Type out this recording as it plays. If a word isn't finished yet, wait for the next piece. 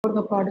For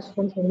the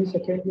participants only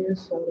second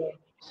years or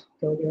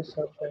third years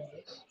or 5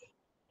 years?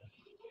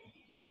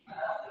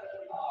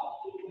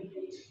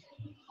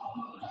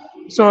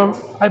 So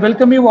I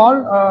welcome you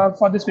all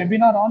for this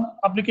webinar on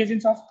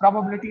applications of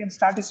probability and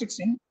statistics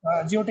in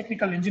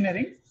geotechnical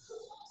engineering.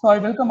 So I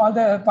welcome all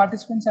the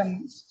participants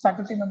and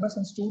faculty members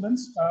and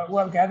students who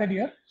have gathered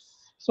here.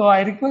 So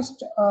I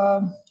request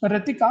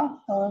Ritika,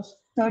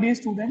 third year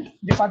student,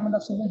 Department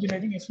of Civil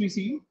Engineering,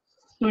 SVCE,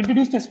 to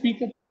introduce the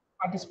speaker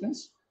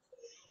participants.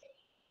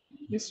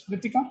 Yes,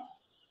 Ritika.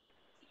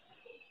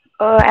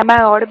 Am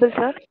I audible,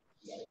 sir?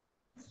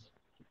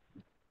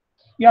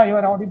 Yeah, you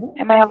are audible.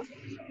 Am I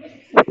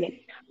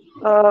okay?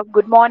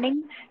 Good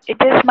morning.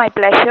 It is my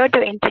pleasure to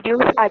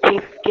introduce our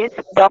chief guest,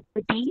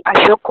 Dr. T.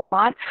 Ashok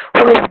Kumar,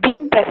 who is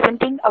been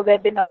presenting a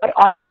webinar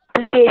on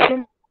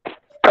applications of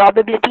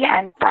probability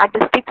and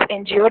statistics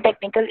in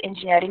geotechnical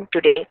engineering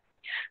today.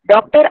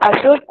 Dr.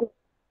 Ashok Kumar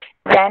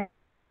is an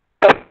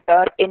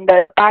professor in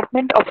the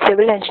Department of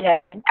Civil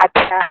Engineering at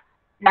the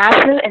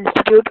National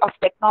Institute of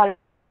Technology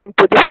in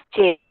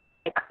Puducherry.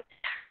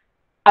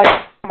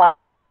 Ashok Kumar.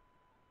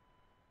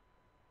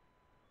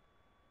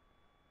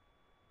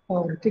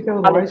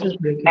 Ritika, voice is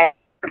breaking.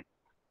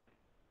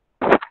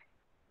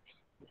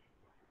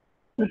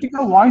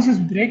 Ritika, voice is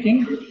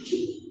breaking.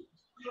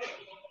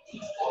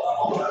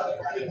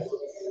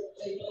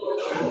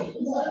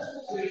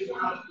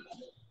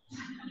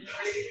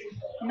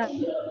 No.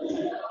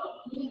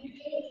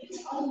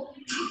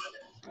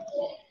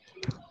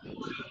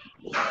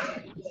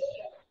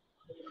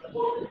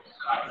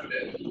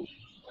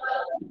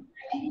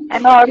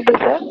 Am I audible,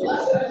 sir?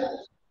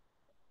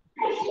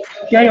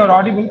 Yeah, you are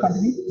audible.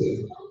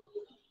 Continue.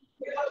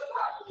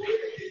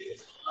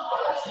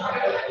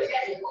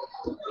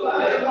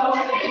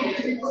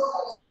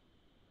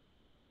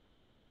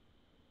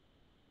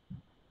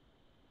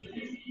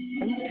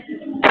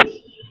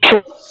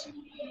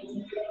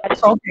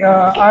 So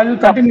I'll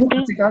continue,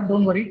 Ritika,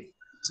 don't worry.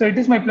 So it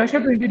is my pleasure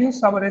to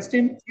introduce our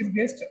esteemed chief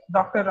guest,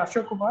 Dr.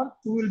 Ashok Kumar,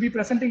 who will be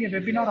presenting a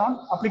webinar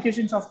on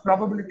applications of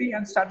probability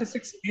and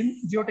statistics in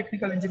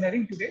geotechnical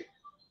engineering today.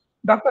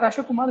 Dr.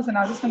 Ashok Kumar is an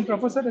assistant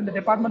professor in the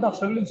Department of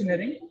Civil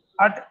Engineering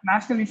at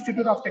National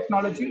Institute of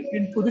Technology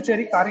in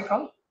Puducherry,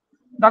 Karaikal.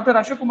 Dr.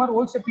 Ashok Kumar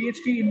holds a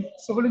PhD in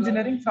civil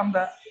engineering from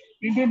the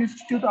Indian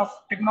Institute of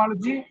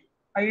Technology,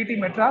 IIT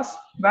Madras,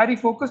 where he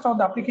focused on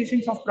the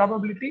applications of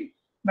probability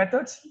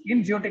methods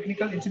in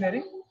geotechnical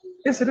engineering.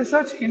 His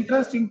research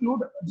interests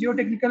include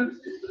geotechnical,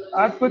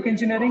 earthquake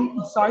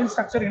engineering, soil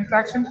structure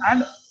interaction,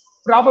 and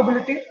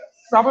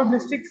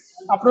probabilistic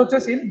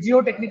approaches in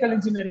geotechnical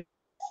engineering.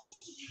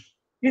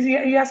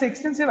 He has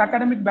extensive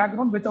academic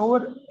background with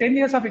over 10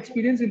 years of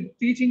experience in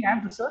teaching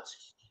and research.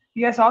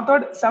 He has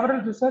authored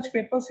several research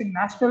papers in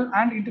national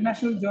and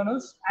international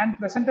journals and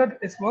presented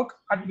his work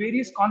at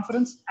various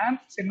conferences and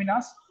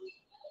seminars.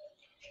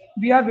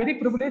 We are very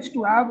privileged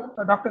to have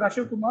Dr.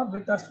 Ashok Kumar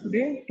with us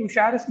today to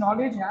share his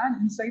knowledge and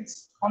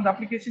insights on the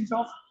applications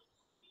of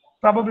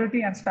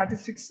probability and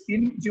statistics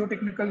in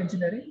geotechnical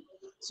engineering.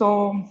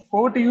 So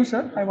over to you,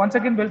 sir. I once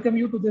again welcome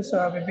you to this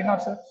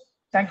webinar, sir.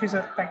 Thank you,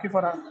 sir. Thank you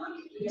for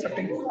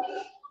accepting.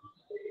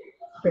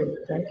 Okay,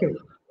 thank you.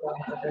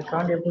 But I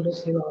can't able to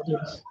see the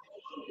audience.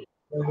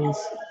 Maybe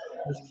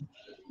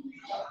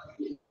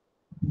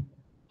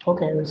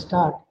okay, I will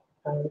start.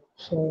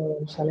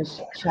 So shall I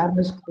share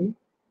my screen?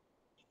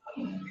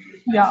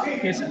 Yeah,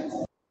 yes,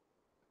 sir.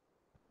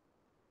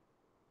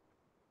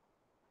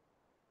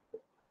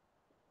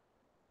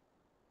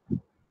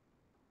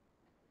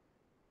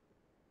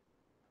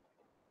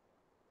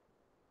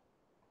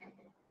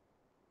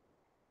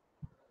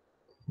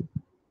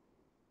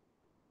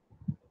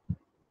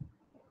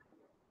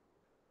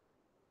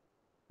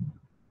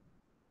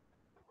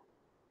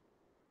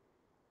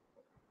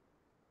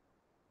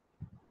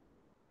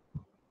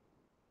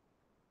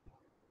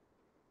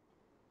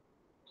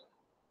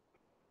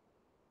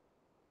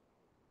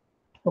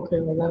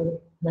 Okay,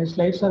 well, my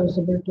slides are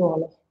visible to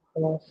all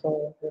of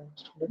the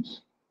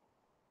students.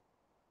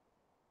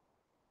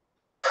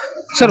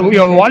 Sir,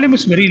 your volume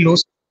is very low.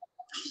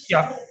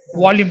 Yeah,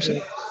 volume, sir.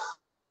 Okay,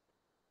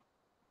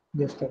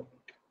 just a minute.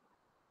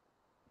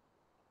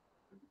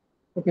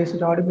 Okay, is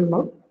it audible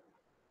now?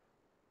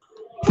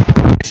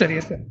 Yes, sir,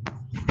 yes, sir.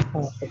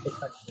 Okay,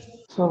 fine.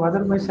 So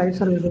whether my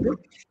slides are visible?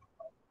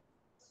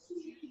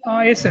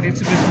 Yes, sir, it's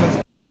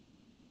visible.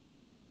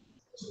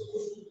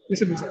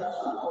 Visible, sir.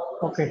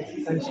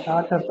 Okay, I'll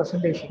start our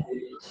presentation.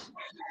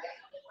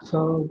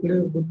 So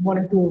good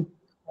morning to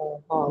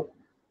all,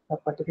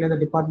 particularly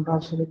the Department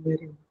of Civil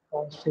Engineering,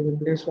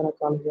 Sriperumbudur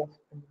College of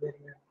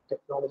Engineering and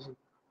Technology.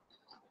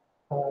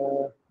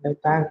 I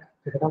thank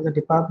the head of the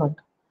department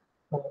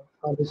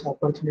for this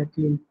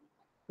opportunity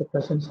to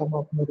present some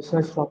of my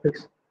research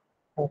topics,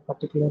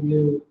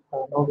 particularly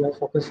now we are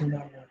focusing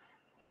on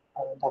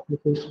the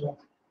application of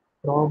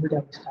probability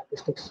and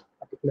statistics,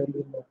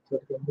 particularly in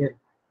geotechnical engineering.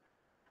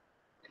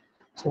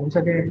 So once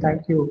again,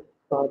 thank you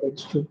for the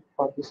institute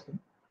for this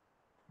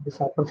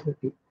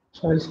opportunity.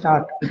 So I'll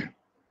start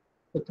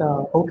with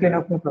the outline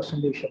of my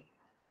presentation.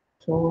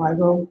 So I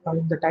go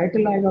in the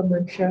title I will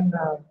mention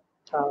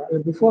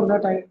before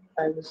that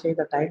I will say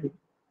the title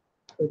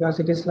because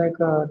it is like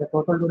the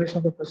total duration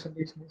of the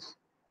presentation is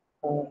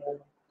uh,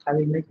 I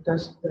will make it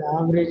as the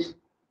average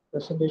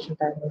presentation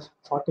time is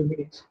 40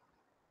 minutes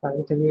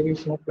with a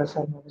variation of plus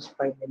or minus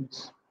 5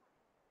 minutes.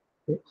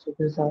 Okay, so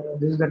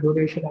this is the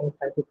duration I will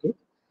try to take.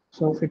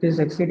 So if it is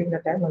exceeding the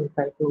time, I will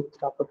try to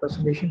stop the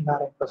presentation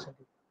where I'm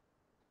presenting.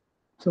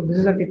 So this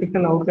is a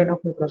typical outline of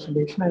my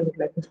presentation. I would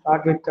like to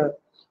start with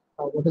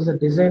what is the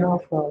design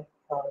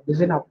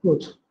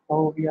approach,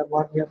 how we are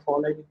what we are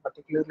following,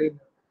 particularly in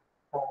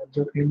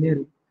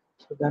geoengineering.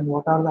 So then,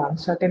 what are the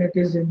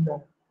uncertainties in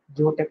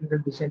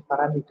geotechnical design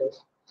parameters?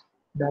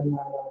 Then,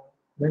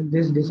 when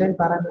these design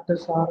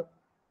parameters are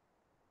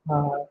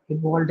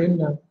involved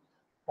in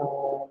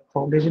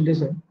foundation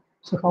design.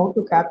 So how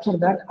to capture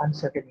that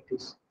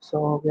uncertainties?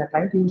 So we are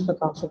trying to use the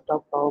concept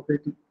of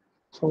probability.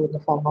 So in the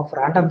form of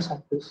random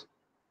samples,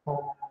 uh,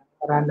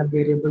 random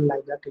variable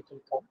like that it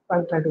will come. I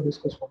will try to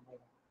discuss one by one.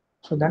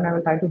 So then I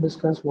will try to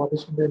discuss what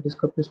is the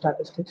descriptive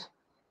statistics,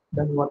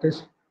 then what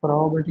is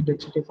probability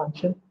density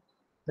function,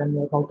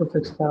 then how to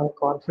fix the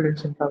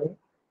confidence interval,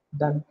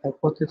 then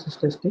hypothesis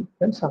testing,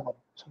 then summary.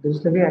 So this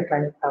is the way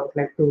I would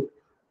like to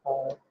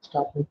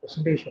start my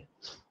presentation.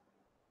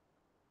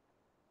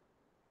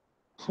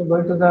 So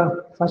going to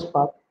the first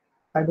part,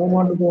 I don't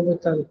want to go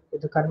with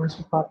the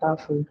conventional part of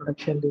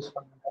introduction, this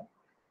one. And that.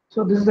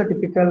 So this is the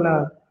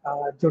typical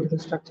geological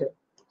structure.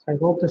 So I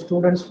hope the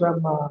students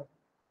from uh,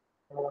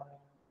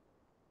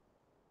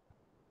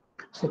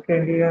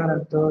 second year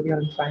and third year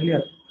and final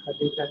year,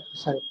 they can,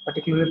 sorry,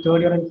 particularly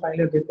third year and final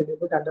year, they can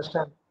able to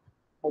understand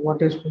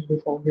what is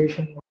the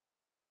foundation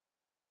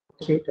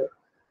later.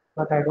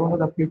 But I don't know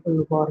the people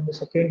who are in the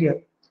second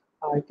year.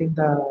 I think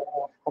the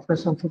after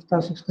some fifth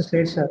or sixth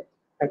stage,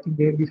 I think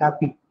they'll be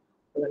happy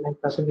when I'm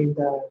presenting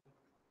the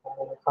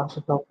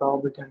concept of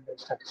probability and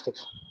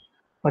statistics.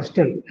 But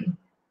still,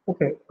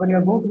 okay, when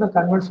you go to the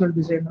conventional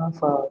design of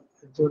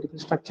geological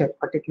structure,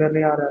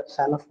 particularly our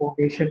shallow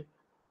foundation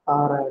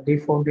or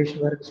deep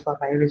foundation, where it is for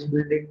high-rise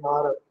building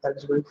or that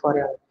is going for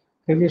a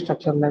heavy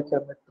structure like a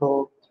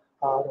metro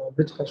or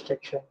bridge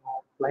construction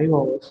or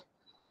flyovers,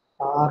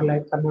 are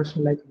like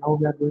conversion like now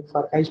we are going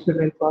for high speed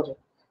rail project.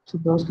 So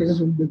those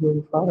cases will be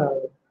going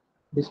for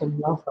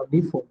designing of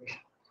deep formation.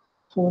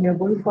 So when you're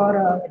going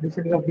for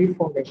designing of deep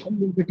formation,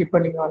 you'll be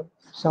depending on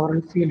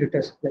several field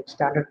tests like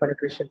standard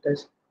penetration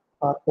test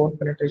or cone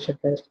penetration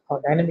test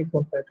or dynamic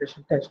cone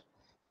penetration test.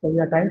 So we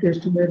are trying to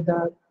estimate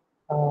the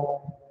uh,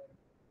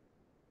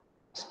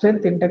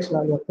 strength index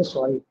value of the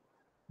soil.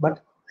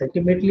 But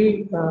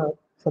ultimately,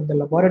 from the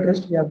laboratory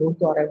test, we are going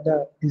to arrive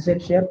the design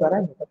share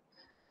parameter.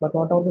 But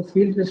what are the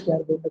field tests we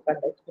are going to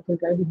conduct? If we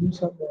try to do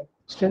some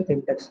strength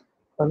index,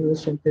 whether the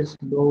strength is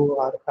low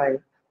or high,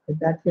 in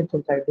that case,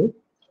 we'll try to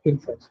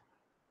infer.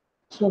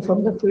 So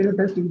from the field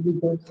test, we will be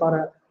going for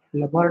a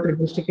laboratory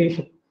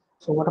investigation.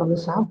 So what are the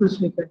samples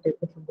we can take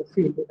from the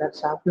field? That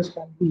samples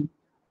can be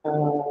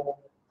uh,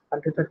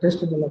 conducted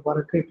test in the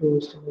laboratory to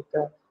estimate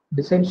the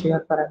design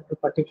shear parameter.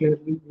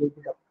 Particularly, we will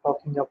be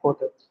talking about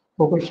the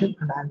cohesion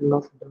and angle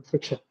of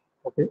friction.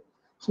 Okay.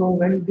 So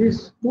when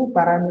these two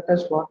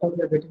parameters, whatever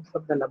we are getting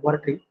from the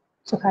laboratory,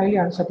 it's a highly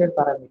uncertain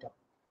parameter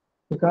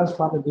because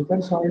for the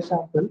given soil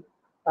sample,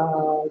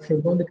 if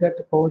you're going to get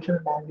the cohesion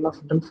and angle of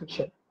internal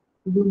friction,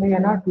 you may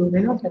not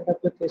end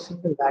up with a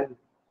single value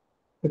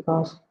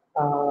because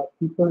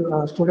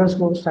students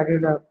who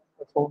studied the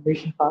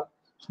foundation part,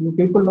 so you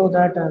people know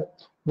that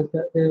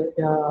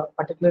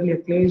particularly a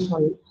clay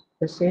soil,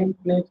 the same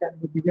clay can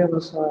be bigger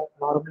as a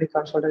normally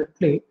considered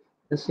clay.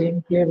 The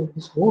same clay when it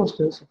is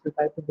most is if you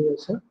try to do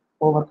as a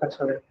over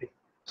considered clay.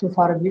 So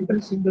for a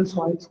given single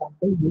soil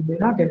sample, you may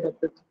not end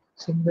up with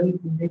single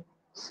unique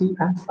C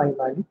and phi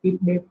value.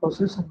 It may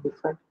possess some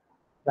different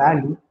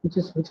value, which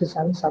is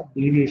having some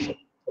deviation.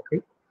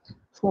 Okay.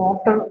 So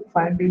after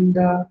finding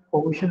the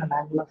position and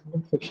angle of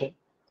inflection,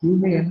 you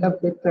may end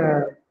up with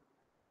uh,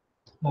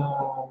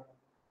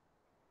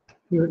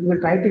 you will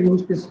try to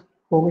use this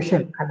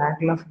position and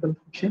angle of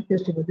inflection to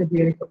estimate the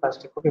bearing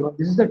capacity. Okay, well,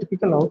 this is the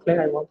typical outline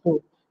I want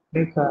to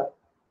make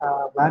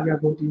where we are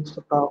going to use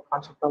the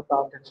concept of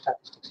probability and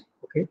statistics.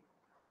 Okay.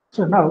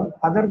 So now,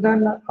 other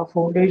than a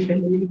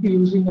foundation, we will be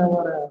using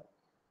our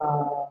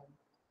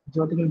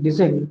geotechnical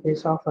design in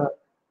case of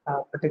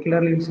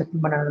particularly in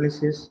settlement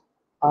analysis.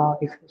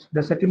 If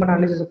the settlement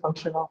analysis is a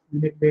function of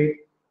unit weight,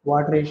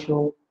 water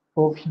ratio,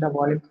 coefficient of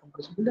volume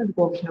compressibility, and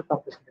coefficient of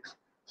compression index.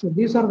 So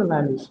these are the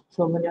values.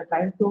 So when you're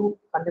trying to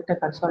conduct a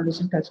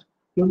consolidation test,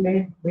 you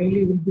may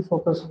mainly will be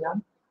focusing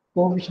on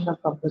coefficient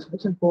of compression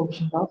index and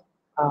coefficient of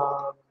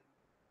uh,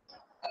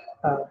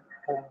 uh,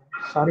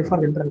 sorry for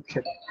the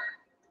interruption.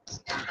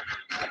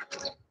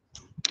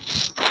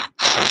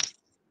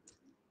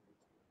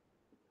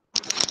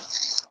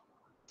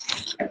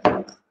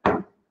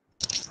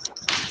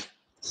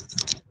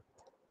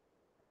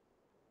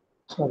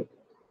 Sorry.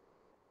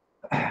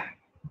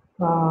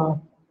 Uh,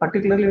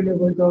 Particularly when you're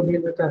going to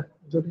deal with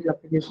geological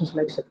applications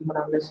like settlement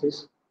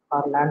analysis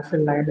or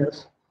landfill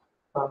liners,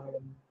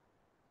 um,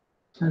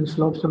 and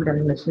slope stability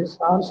analysis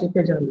or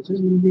seepage analysis,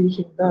 we will be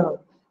using the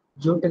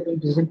geotechnical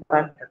design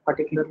parameter,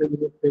 particularly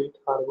with weight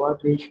or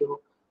watt ratio,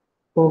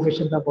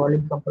 coefficient of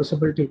boiling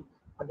compressibility,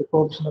 and the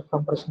coefficient of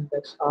compression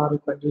index, or you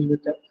can deal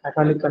with the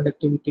hydraulic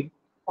conductivity,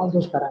 all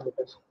those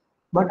parameters.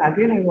 But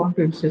again, I want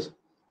to insist,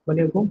 when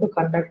you're going to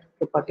conduct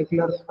a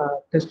particular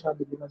test on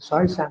the given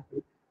soil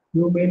sample,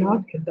 you may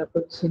not end up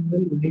with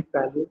single unique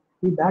value.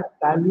 With that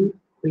value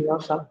will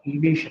have some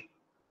deviation.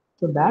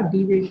 So that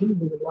deviation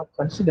we will not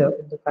consider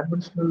in the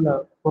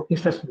conventional working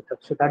stress method.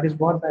 So that is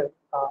what I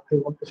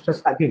want to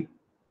stress again.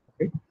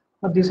 Okay.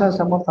 Now these are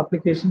some of the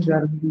applications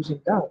where we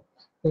using the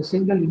a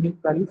single unique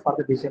value for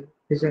the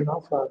design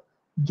of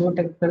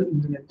geotechnical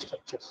engineering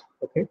structures.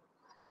 Okay.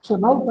 So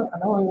now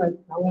I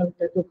will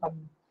try to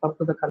come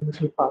to the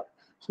conventional part.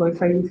 So if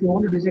you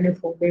want to design a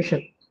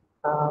foundation,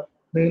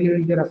 mainly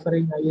we'll be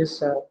referring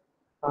IS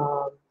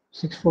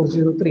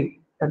 6403,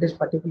 that is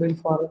particularly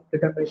for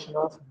determination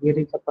of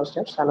bearing capacity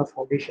of shallow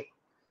foundation.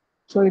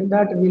 So in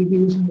that we'll be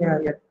using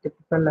a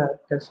typical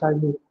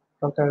Terzaghi,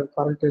 Dr.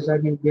 Carl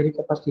Terzaghi bearing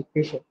capacity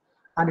equation,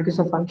 and it is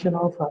a function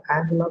of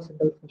angle of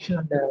central friction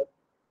and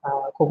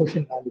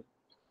cohesion value.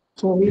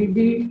 So we'll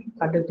be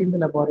conducting the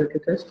laboratory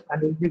test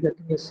and we'll be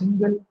getting a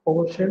single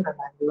portion and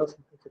angle of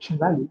friction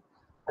value.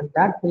 And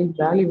that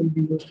value will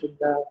be used in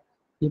the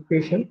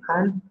equation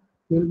and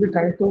we'll be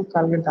trying to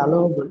calculate the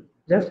allowable,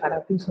 just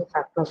adapting some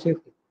factor of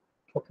safety.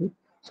 Okay.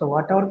 So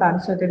whatever the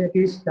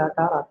uncertainties that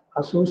are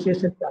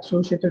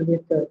associated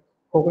with the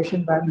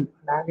cohesion value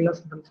and angle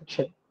of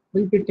friction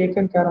will be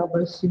taken care of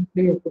by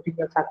simply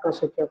putting a factor of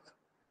safety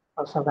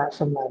of some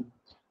value.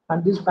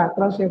 And this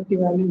factor of safety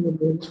value will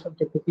range from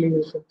typically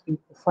is from 3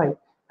 to 5,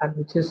 and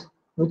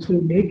which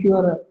will make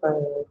your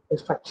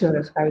structure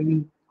as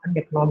highly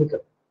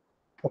uneconomical.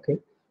 Okay,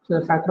 so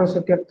the factor of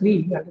safety of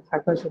 3 and the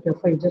factor of safety of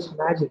 5, just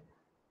imagine,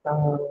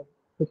 uh,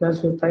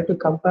 because you try to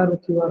compare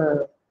with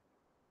your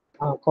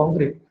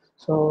concrete.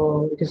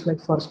 So it is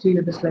like for steel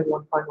it is like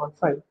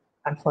 1.15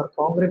 and for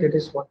concrete it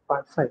is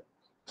 1.5.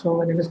 So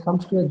when it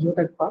comes to a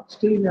geotech part,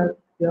 still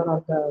we are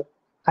on the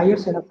higher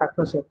side of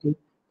factor safety.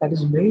 That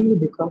is mainly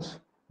because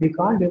we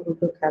can't able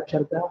to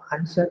capture the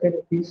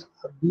uncertainties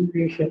or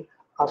deviation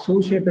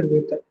associated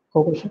with the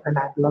cohesion and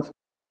angle of.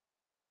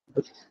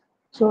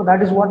 So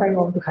that is what I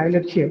want to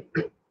highlight here.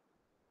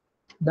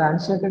 The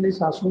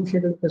uncertainties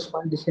associated with the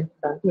small design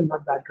plan will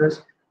not be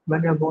addressed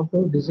when you're going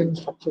to design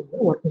structure in the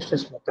working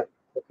stress method.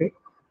 Okay,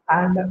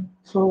 and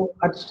so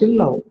at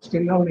still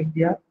now in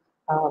India,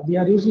 we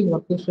are using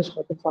working stress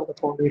method for the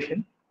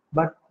foundation.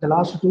 But the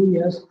last 2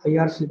 years,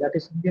 IRC, that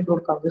is Indian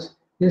Road Congress,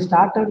 they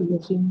started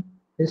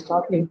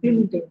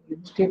implementing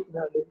limit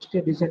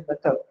state design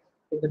method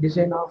in the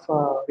design of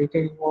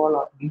retaining wall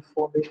or deep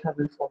foundation or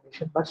build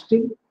foundation. But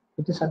still,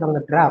 it is under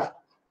the draft.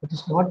 It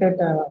is not yet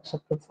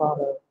accepted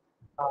for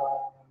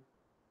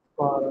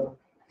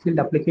field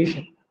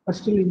application, but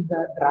still in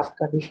the draft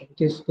condition.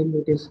 It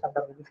is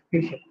under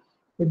verification.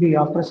 Maybe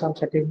after some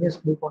certain years,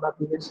 maybe 1 or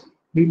 2 years,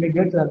 we may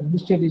get the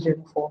ministry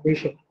design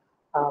foundation,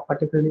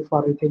 particularly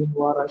for retaining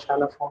wall or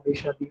shallow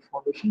foundation, deep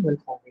foundation, well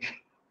foundation.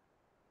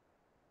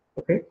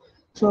 Okay.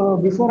 So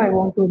before I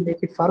want to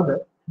make it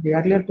further, the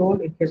earlier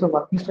told in case of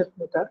working stress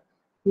method,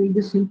 we will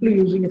be simply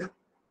using if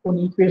one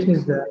equation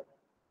is there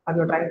and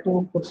you're trying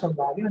to put some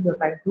value and you're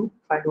trying to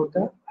find out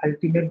the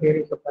ultimate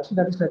bearing capacity.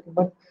 That is nothing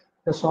but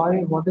the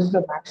soil, what is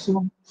the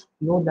maximum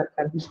load that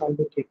can be soil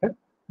be taken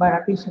by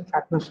having some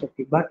factor of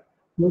safety.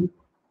 You,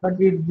 but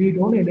we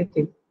don't know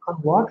anything on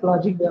what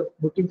logic we are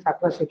putting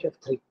factor of safety of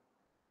 3.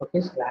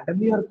 Okay, so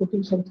randomly you are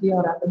putting some 3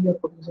 or randomly you are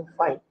putting some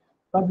 5,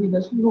 but we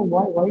doesn't know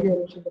why we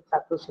are using the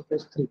factor such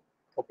as 3.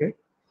 Okay,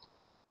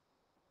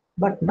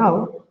 but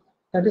now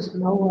that is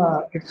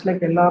now it's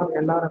like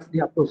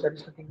LRFD approach. That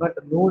is nothing but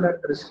load and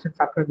resistance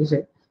factor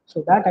design.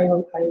 So that I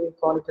will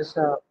call it as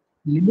a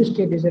limit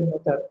state design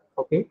method.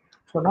 Okay,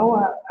 so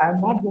now I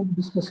am not going to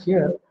discuss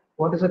here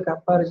what is the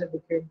comparison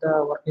between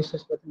the working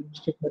stress method and limit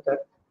state method.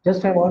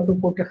 Just I want to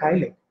put a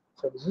highlight.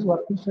 So this is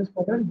working stress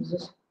method. This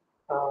is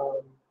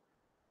um,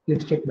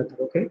 limit state method.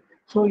 Okay,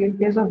 so in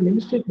case of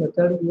limit state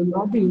method, you will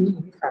not be using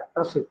any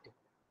factor safety.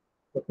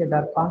 Okay,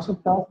 the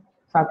concept of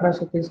factor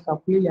safety is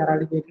completely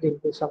eradicated in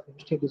case of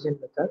limit state design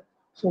method.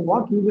 So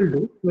what you will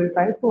do, you will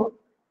try to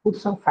put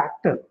some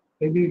factor.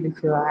 Maybe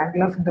if your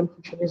angle of internal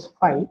friction is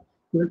 5,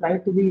 you will try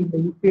to be in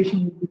the equation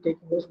you will be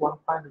taking as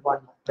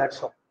 1.1.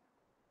 That's all.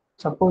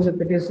 Suppose if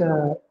it is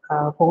a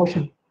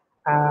portion,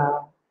 uh,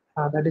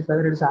 that is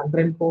whether it is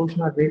undrained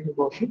portion or drained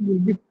portion, you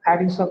will be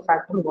adding some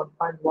factor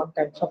 1.1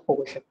 times of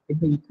portion in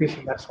the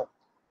equation. That's all.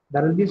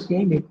 There will be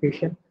same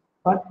equation,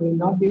 but we will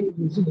not be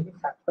using any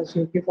factor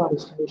safety for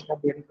estimation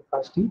of bearing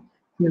capacity.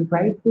 We will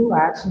try to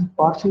add some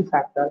partial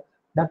factor.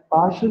 That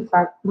partial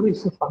factor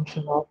is a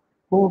function of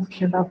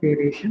coefficient of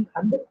variation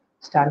and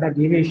standard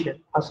deviation,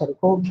 or sorry,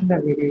 coefficient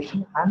of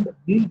variation and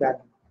mean value.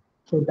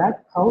 So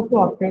that how to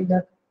obtain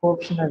that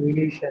coefficient of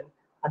variation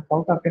and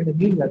how to obtain the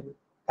mean value,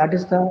 that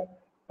is the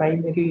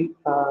primary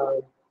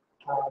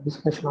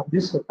discussion of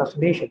this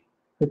presentation.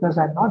 Because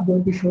I'm not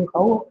going to show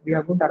how we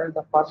are going to arrive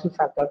the partial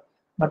factor,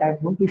 but I'm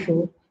going to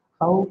show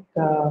how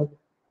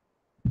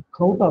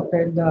how to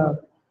obtain the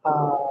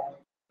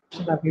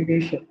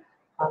aggregation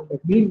and the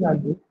mean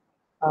value,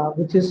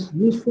 which is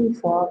useful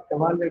for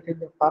evaluating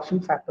the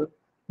partial factor,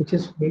 which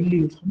is mainly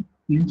used in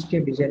lean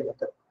state design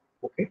method.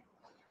 Okay.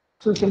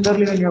 So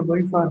similarly, when you are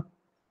going for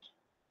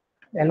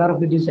LR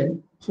of the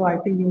design. So I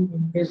think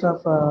in case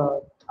of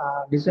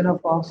design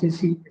of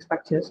RCC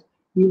structures,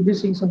 you'll be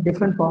seeing some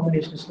different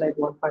combinations like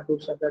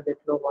 1.2 standard dead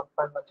load,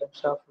 1.1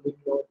 times of wind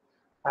load,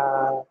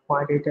 zero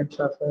point 0.8 times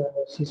of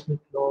seismic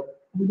load.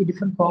 Maybe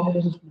different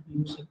combinations we'll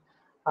be using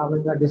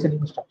when we are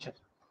designing a structure.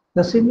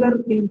 The similar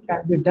thing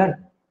can be done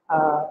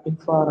in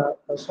for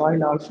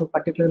soil also,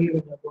 particularly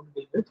when you're going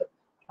to deal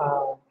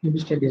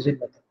with human design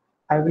method.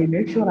 I will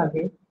make sure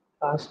again.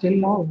 Still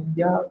now in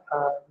India,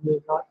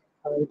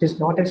 it is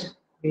not as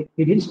we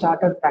didn't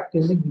started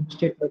practicing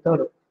state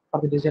method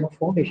for the design of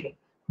foundation,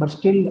 but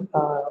still,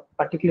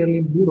 particularly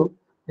in Europe,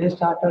 they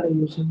started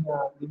using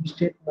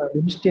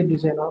state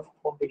design of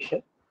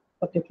foundation,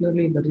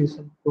 particularly in the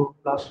recent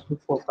last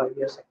 4 5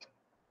 years.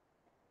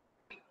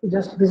 Actually.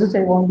 Just this is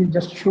I want to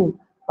just show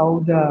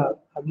how the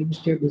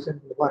state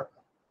design will work.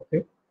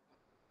 Okay.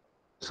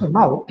 So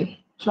now,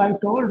 so I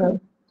told her,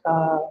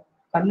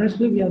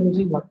 conventionally we are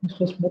using working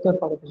stress method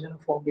for the design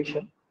of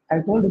foundation. I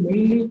told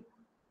mainly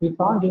we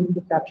can't able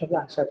to capture the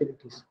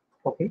uncertainties.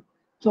 Okay.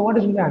 So what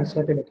is the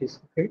uncertainties?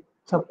 Okay.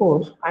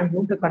 Suppose I'm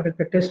going to conduct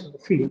a test in the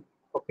field.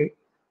 Okay.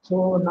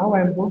 So now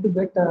I'm going to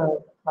get a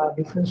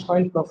different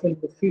soil profile in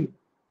the field.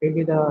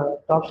 Maybe the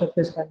top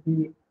surface can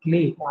be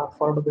clay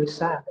followed by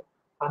sand,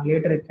 and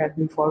later it can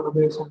be followed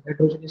by some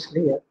heterogeneous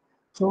layer.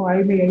 So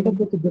I may end up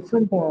with a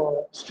different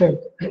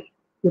strength.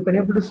 You can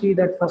able to see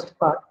that first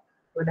part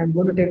when I'm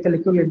going to take the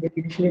liquid limit.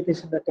 Initially it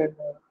is in the 10,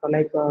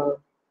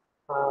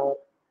 uh,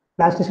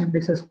 plasticity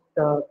index is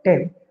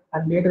 10,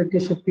 and later it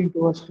is shifting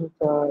towards to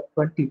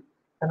 20,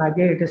 and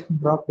again it is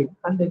dropping,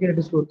 and again it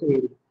is going to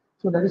 80.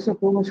 So there is a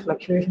too much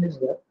fluctuation is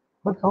there,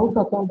 but how to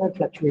account that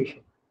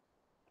fluctuation?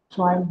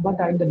 So I'm, but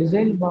in the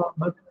design,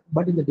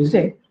 but in the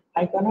design,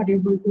 I cannot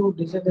able to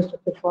design the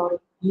structure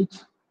for each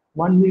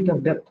 1 meter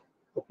depth.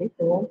 Okay,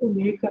 so I want to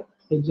make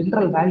a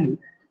general value.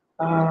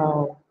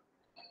 Uh,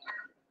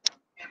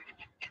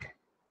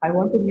 I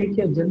want to make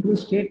a general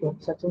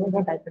statement such a way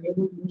that I can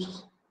able to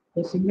use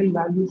a single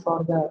value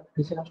for the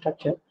design of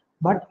structure.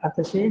 But at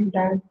the same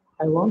time,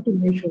 I want to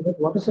make sure that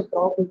what is the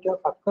probability of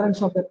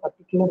occurrence of that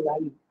particular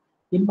value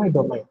in my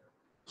domain.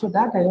 So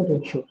that I want to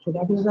ensure. So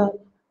that is the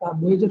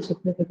major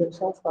significance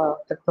of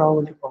the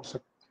probability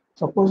concept.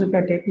 Suppose if I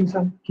are taking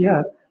some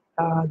here,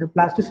 the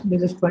plasticity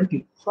is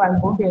 20. So I'm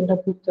going to end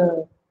up with,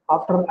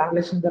 after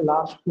analyzing the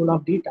last pool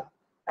of data,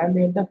 I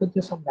may end up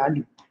with some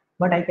value.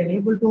 But I can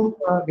able to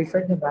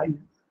define the value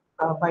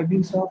by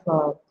means of,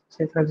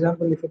 say, for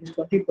example, if it is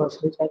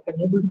 20%, I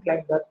can able to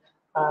claim that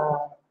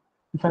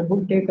if I'm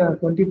going to take a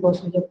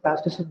 20% of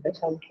plasticity index,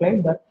 I will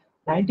claim that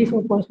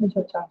 94%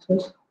 of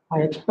chances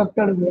I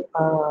expected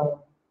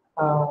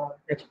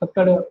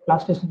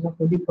plasticity of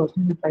 20%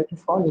 will try to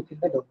fall within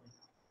the domain.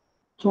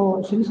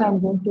 So since I'm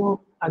going to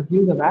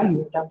give the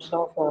value in terms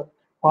of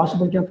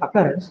possibility of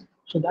occurrence,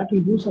 so that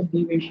will use some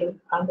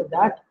deviation, and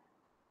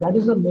that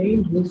is the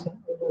main reason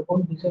we're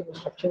going to design the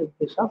structure in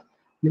case of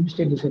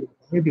limited design.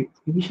 Maybe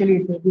initially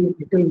it may be a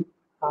little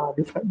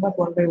different, but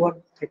one by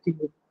one, I think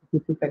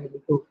people can able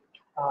to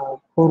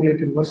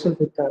correlate it yourself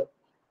with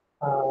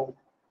uh,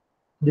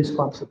 this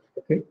concept.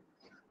 Okay.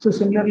 So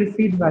similarly,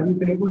 feed value, you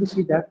can able to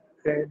see that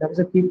there is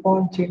a keep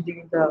on changing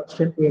in the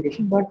strength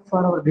variation, but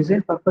for our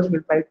design purpose,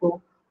 we'll try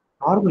to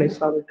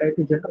normalize or we'll try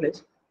to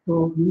generalize.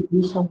 So we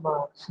use some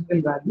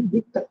single value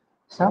with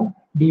some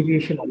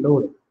deviation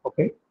allowed.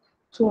 Okay.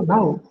 So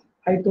now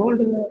I told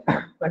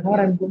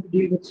whenever I'm going to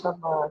deal with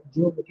some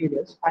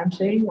geomaterials, I'm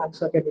saying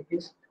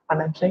uncertainties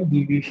and I'm saying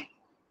deviation.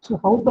 So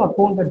how to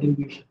account the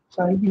deviation?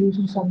 So I'll be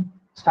using some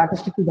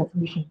statistical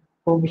definition,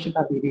 coefficient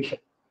of variation.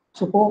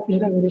 So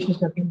co-linear variation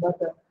is nothing but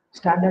the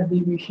standard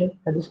deviation,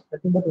 that is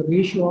nothing but the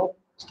ratio of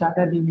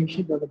standard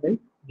deviation divided by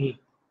mean.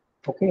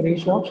 Okay,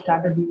 ratio of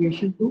standard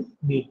deviation to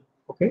mean.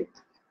 Okay,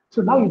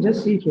 so now you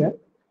just see here,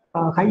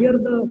 higher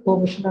the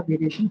coefficient of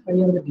variation,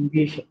 higher the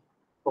deviation.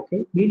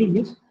 Okay, meaning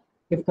is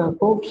if the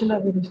coefficient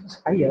of variation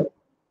is higher,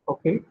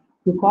 okay,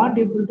 you can't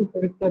able to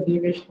predict the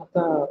deviation of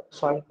the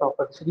soil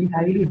properties. It will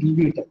highly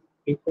deviate.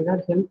 It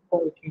cannot help.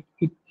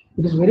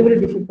 It is very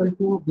difficult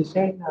to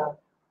design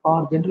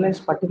or generalize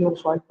particular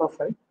soil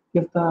profile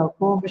if the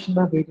coefficient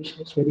of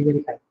variation is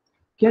very high.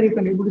 Here you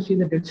can able to see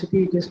the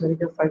density, it is like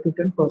 5 to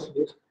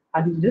 10%,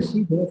 and you just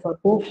see here for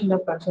coefficient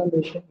of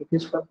consolidation, it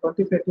is from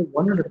 25 to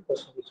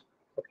 100%.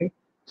 Okay.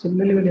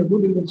 Similarly, when you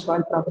do deal with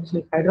soil properties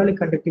like hydraulic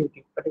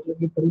conductivity,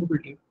 particularly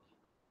permeability,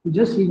 you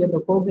just see that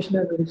the coefficient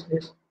of variation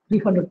is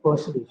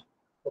 300%.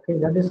 Okay,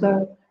 that is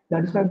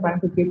why I'm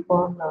trying to keep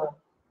on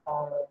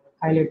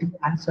highlighting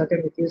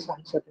uncertainties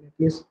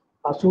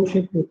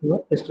associated with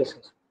your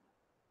stresses.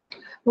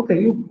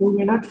 Okay, you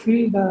may not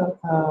feel the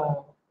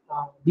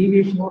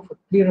deviation of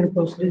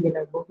 300% when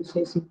I'm going to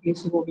say simply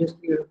COBS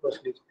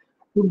 300%.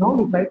 You now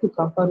you try to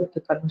compare with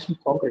the conventional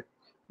concrete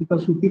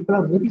because you people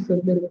are very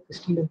familiar with the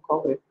steel and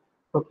concrete.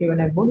 Okay,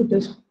 when I'm going to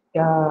test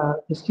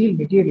the steel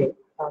material.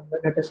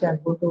 Let us say I'm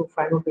going to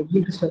find out the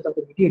yield strength of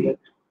the material,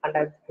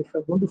 and if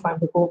I'm going to find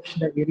the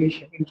coefficient of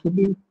variation, it should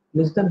be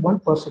less than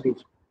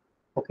 1%.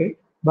 Okay,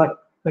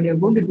 but when you're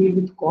going to deal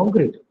with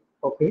concrete,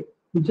 okay,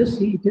 you just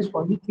see it is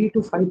only 3 to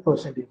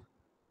 5%.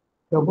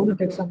 You're going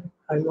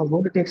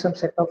to take some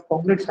set of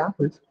concrete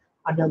samples,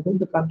 and you're going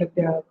to conduct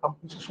a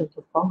composition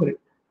of concrete,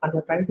 and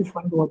you're trying to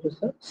find what is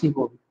the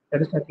COV.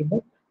 That is nothing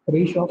but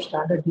ratio of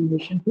standard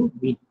deviation to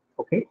mean.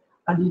 Okay,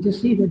 and you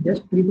just see that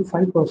just 3 to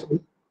 5%,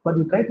 but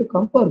you try to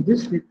compare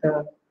this with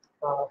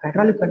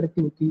hydraulic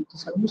conductivity.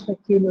 It's almost like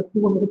 300,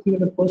 200,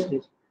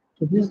 300%.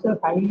 So this is the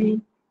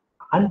highly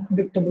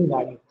unpredictable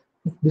value.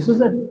 If this is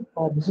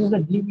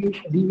the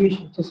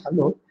deviation which is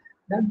allowed,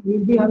 then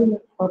we'll be having a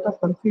sort of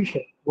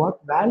confusion. What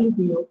value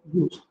do you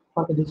use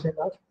for the design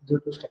of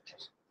geometry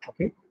structures?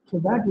 Okay, so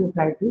that we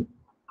try to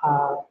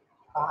uh,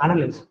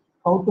 analyze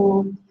how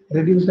to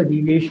reduce the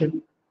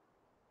deviation,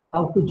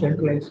 how to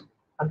generalize,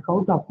 and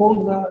how to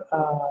uphold the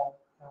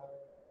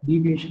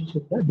deviations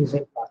in the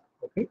design part.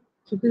 Okay,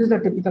 so this is the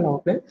typical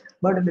outline.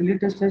 But in the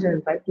later stage, I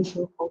will try to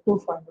show how to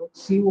find out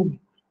COV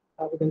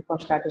with the help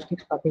of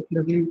statistics,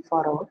 particularly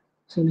for our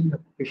civil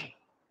application.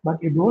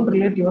 But you don't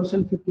relate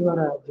yourself with your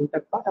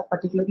geotech part.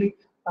 Particularly,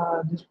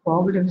 this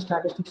probability and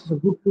statistics is a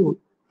good tool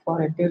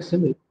for entire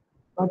civil.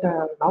 But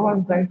now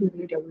I'm trying to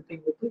relate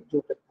everything with the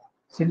geotech part,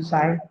 since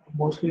I'm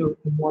mostly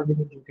involved in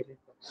the geotech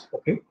parts.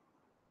 Okay.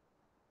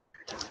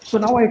 So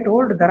now I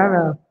told there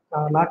are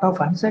a lot of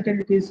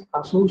uncertainties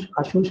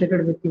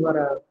associated with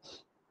your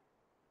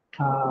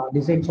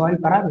design soil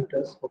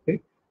parameters. Okay,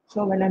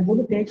 so when I'm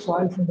going to take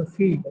soil from the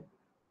field,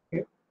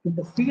 okay, in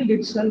the field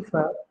itself,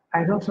 I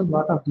have some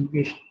lot of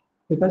deviation,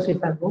 because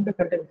if I'm going to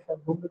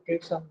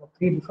take some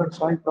three different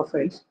soil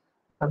profiles,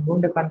 I'm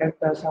going to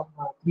conduct some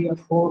three or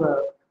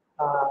four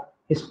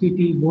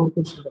SPT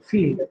boreholes in the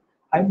field.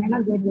 I may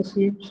not get the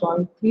same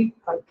soil three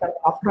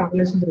after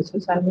analyzing the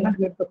results. I may not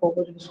get the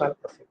homogeneous soil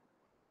profile.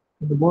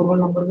 In the borehole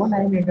number one,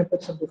 I may end up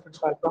with some different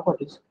soil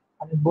properties.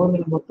 And in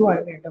borehole number two,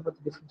 I may end up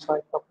with different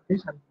soil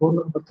properties. And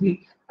borehole number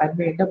three, I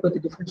may end up with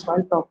different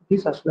soil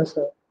properties as well as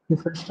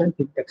different strength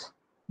index.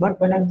 But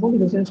when I'm going to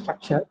design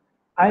structure,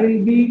 I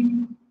will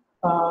be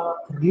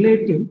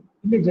relating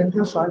in the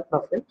general soil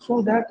profile,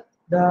 so that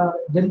the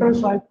general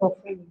soil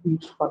profile will be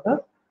used for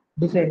the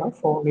design of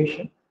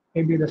foundation,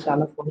 maybe the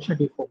shallow foundation,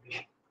 deep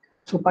foundation.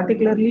 So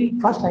particularly,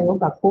 first I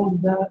want to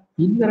account the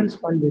inherent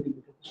soil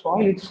variability. The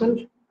soil itself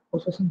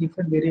possessing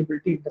different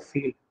variability in the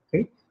field.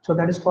 Okay, so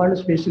that is called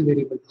spatial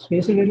variability.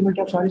 Spatial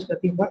variability of soil is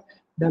nothing but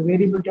the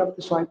variability of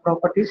the soil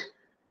properties.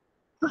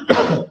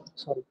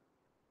 Sorry,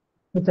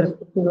 with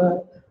respect to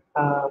the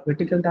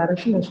vertical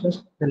direction as well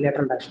as the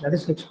lateral direction. That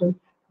is explained.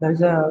 There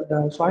is a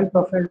the soil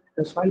profile,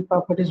 the soil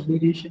properties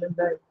variation in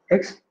the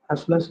x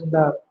as well as in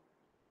the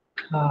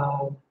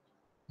uh,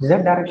 z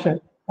direction.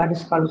 That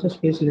is called as a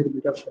spatial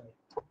variability of soil.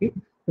 Okay.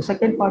 The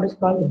second part is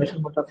called the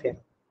measurement of error.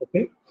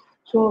 Okay.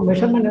 So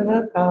measurement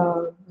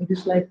error, it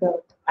is like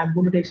I'm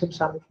going to take some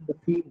sample from the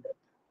field.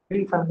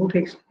 Okay, if I'm going to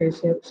take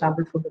say,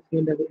 sample from the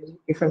field,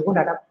 if I'm going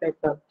to adapt like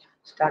a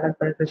standard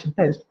penetration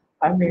test,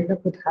 I may end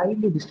up with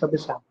highly disturbed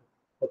sample.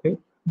 Okay.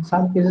 In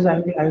some cases, I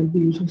will be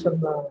using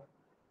some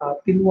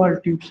thin wall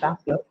tube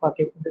sampler for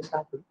taking the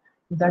sample.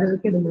 If that is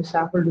okay, then the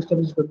sample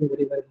disturbance is going to be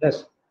very, very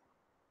less.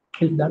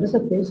 If that is the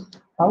case,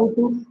 how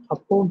to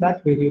uphold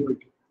that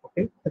variability?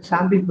 Okay, the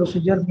sampling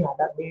procedure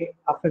may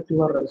affect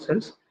your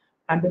results,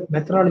 and the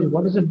methodology.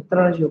 What is the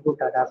methodology you're going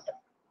to adapt,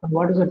 and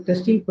what is the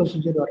testing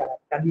procedure you're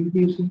adapt? And you'll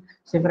be using,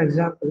 say for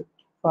example,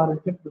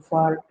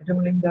 for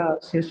determining the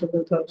state of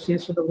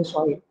the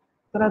soil,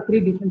 there are three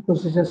different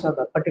procedures are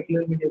there.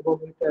 Particularly when you go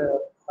with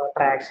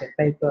tracks,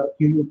 like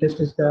you test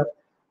is the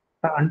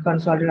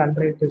unconsolidated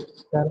underrated test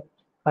is there,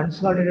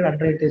 consolidated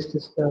underrated test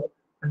is there,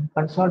 and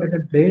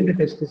consolidated drained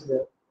test is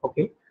there.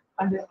 Okay,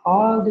 and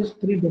all these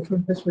three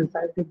different tests will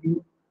try to give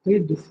three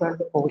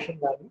different ocean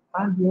value,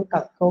 and you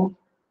have to account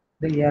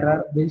the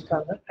error based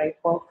on the type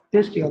of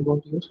test you are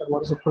going to use and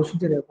what is the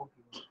procedure you are going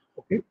to use.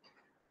 Okay,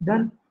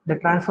 then the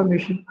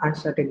transformation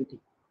uncertainty.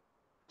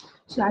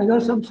 So I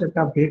got some set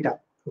of data.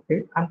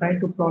 Okay, I'm trying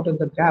to plot in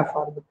the graph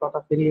or the plot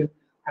of area.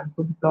 I'm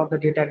going to plot the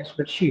data in a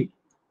spreadsheet.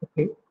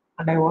 Okay,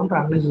 and I want to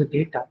analyze the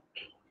data.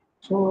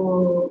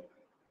 So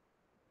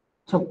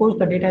suppose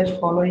the data is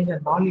following a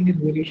nonlinear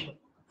variation.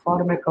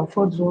 For my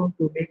comfort zone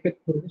to make it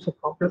produce a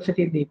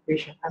complexity in the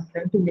equation, I'm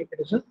trying to make it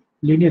as a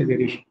linear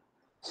variation.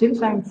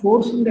 Since I'm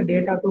forcing the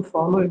data to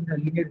follow in a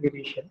linear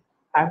variation,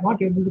 I'm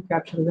not able to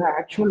capture the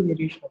actual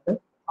variation of the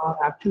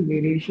actual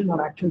variation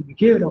or actual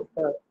behavior of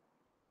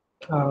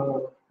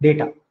the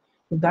data.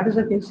 If that is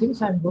the case,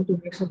 since I'm going to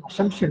make some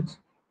assumptions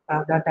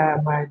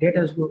that my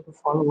data is going to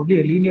follow only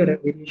a linear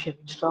variation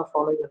instead of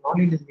following a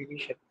nonlinear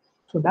variation,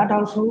 so that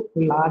also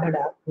will add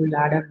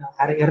an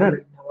error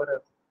in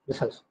our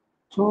results.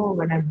 So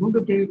when I'm going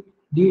to take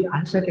the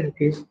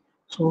uncertainties,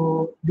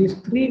 so these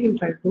three will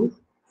try to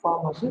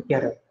form as an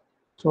error.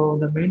 So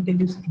the main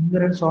thing is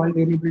inherent soil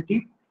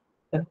variability,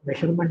 then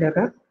measurement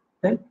error,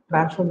 then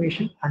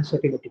transformation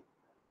uncertainty.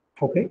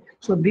 Okay,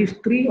 so these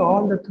three,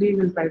 all the three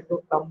will try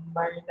to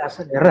combine as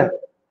an error.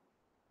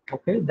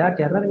 Okay, that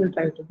error will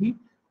try to be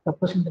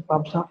represented in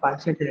terms of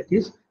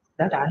uncertainties.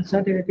 That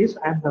uncertainties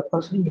I am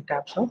representing in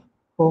terms of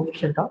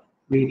coefficient of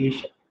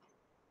variation.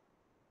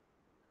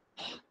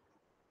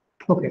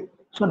 Okay,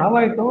 so now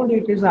I told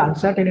it is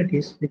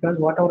uncertainties because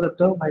whatever the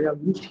term I have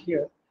used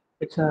here,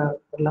 it's a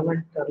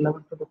relevant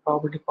to the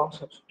probability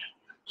concepts.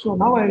 So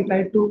now we'll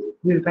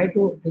try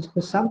to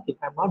discuss something.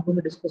 I'm not going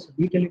to discuss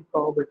detailing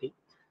probability,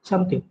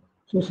 something.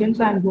 So since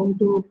I'm going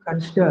to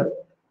consider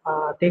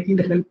taking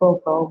the help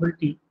of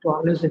probability to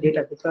analyze the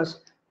data because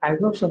I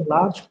got some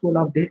large pool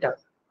of data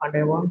and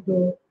I want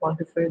to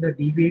quantify the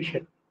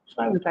deviation.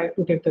 So I will try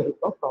to take the help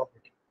of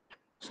probability.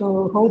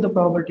 So how the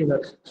probability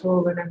works?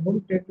 So when I'm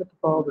going to take with the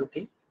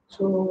probability,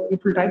 so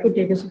it will try to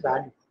take as a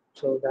value.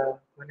 So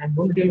when I'm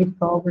going to deal with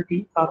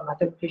probability or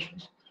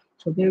mathematicians,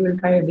 so they will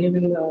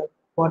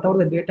whatever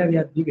the data we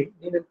are giving,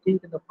 they will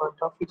think in the front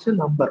of it's a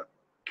number.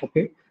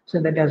 Okay.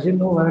 So that as you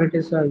know whether it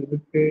is a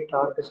unit weight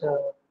or it is a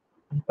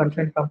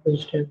unconstrained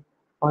composition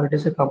or it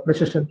is a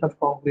compressed strength of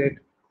concrete,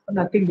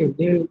 nothing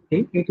they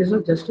think it is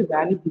a just a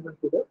value given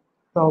to the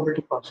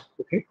probability concept.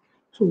 Okay.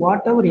 So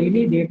whatever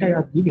any data you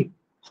are giving,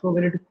 so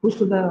when it goes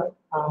to the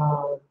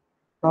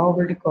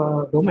probability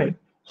domain,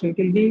 so it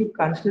will be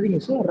considering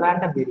as a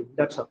random variable.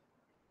 That's all.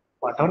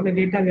 Whatever the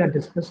data we are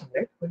discussing,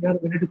 right?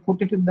 When you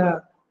put it in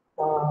the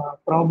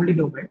probability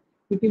domain,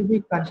 it will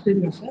be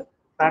considering as a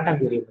random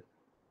variable.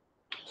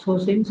 So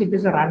since it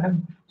is a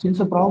random, since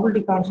the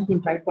probability concept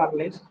will try to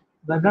analyze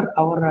whether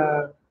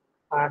our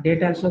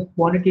data is a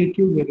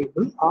quantitative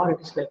variable or it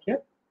is like a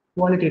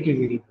qualitative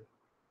variable.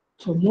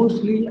 So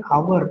mostly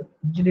our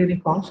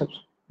engineering concepts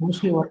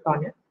mostly work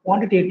on a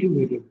quantitative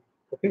variable.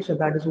 Okay, so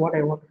that is what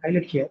I want to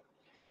highlight here.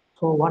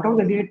 So whatever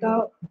the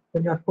data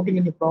when you are putting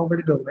in the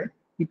probability domain,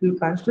 it will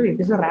consider it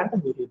is a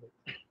random variable.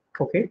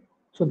 Okay,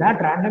 so that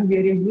random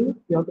variable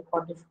you have to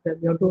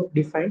quantify, you have to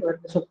define whether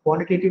it's a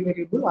quantitative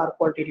variable or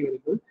qualitative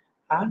variable.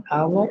 And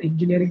our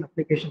engineering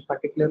application,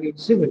 particularly in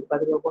civil,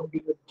 whether you're going to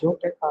deal with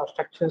geotech or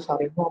structures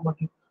or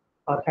environmental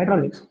or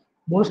hydraulics,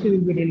 mostly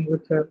we'll be dealing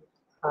with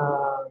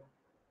uh,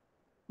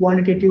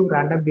 quantitative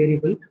random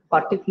variable,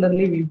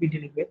 particularly we'll be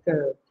dealing with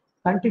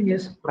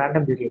continuous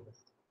random variable.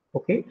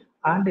 Okay,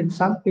 and in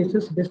some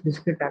cases it is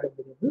discrete random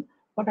variable,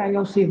 but I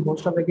have seen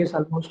most of the case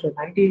almost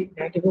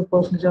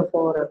 95% of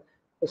our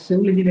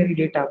civil engineering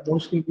data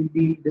mostly will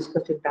be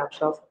discussed in terms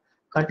of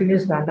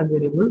continuous random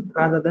variable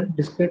rather than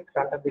discrete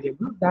random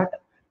variable.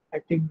 That I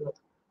think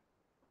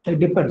it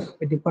depends.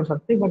 It depends on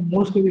thing, but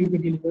mostly we'll be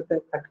dealing with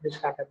the continuous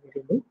random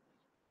variable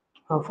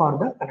for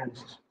the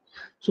analysis.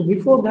 So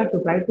before that,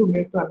 to try to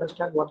make to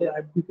understand what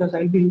because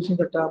I'll be using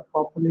the term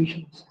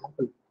population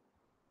sample.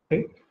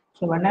 Okay.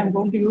 So when I'm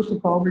going to use the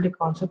probability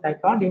concept, I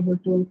can't able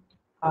to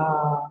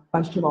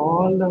consider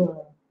all the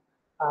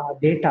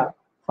data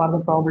for the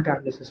probability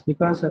analysis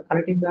because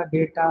collecting the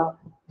data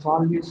is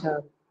always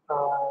a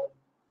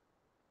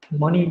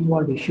money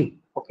involved issue.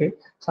 Okay.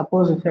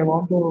 Suppose if I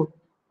want to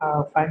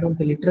find out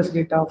the literacy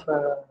rate of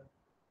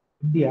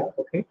India,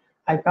 okay,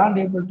 I can't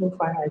able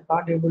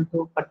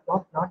to, but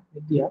not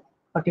India,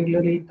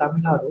 particularly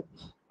Tamil Nadu.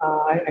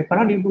 I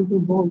cannot able to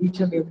go each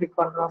and every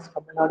corner of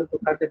Tamil Nadu to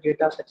collect the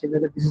data such as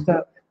whether this is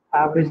the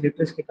average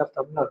literacy rate of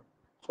Tamil Nadu.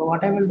 So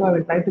what I will do, I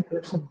will try to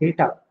collect some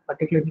data,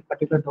 particularly in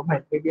particular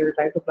domain. Maybe I will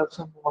try to collect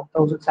some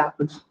 1,000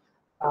 samples.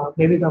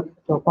 Maybe the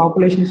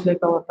population is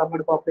like our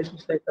Tamil population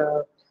is like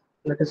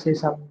let us say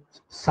some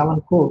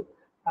 7 crore.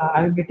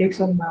 I will take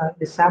some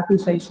the sample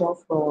size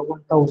of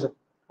 1,000.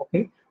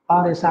 Okay,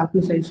 or a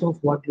sample size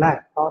of 1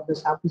 lakh or the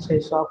sample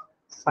size of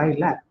 5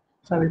 lakh.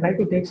 So I will try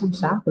to take some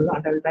sample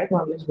and I will try to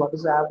analyze what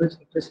is the average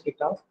interest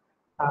rate of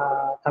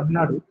Tamil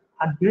Nadu.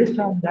 And based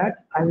on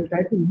that, I will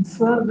try to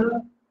infer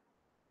the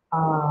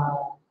uh,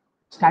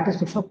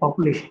 statistics of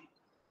population.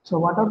 So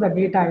whatever the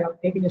data I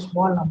have taken a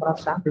small number of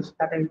samples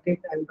that I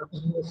will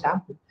represent a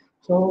sample.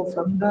 So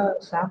from the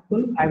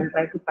sample, I will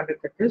try to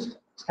conduct a test,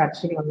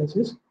 statistical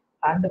analysis,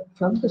 and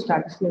from the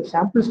statistical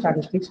sample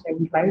statistics, I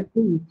will try to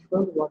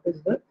infer what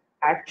is the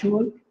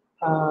actual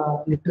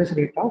literacy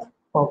rate of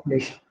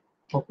population.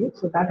 Okay,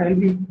 so that I'll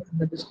be in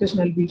the discussion.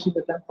 I'll be using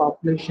the term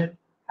population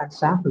and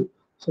sample.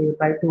 So you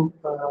try to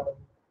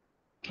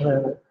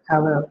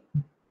have a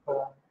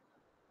uh,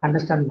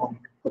 understand more.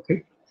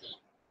 Okay.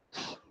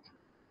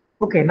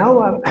 Okay.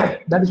 Now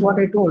that is what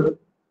I told.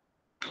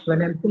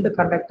 When I'm going to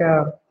conduct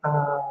a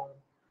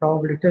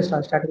probability test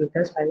or statistical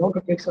test, I want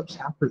to take some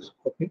samples.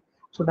 Okay.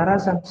 So there are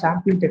some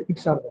sampling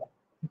techniques are there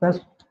because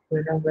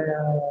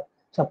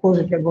suppose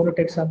if you're going to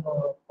take some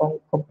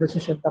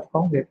composition of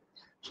concrete,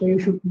 so you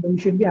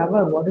should be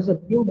aware what is the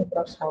new number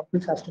of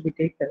samples has to be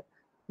taken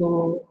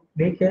to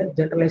make a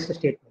generalized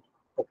statement.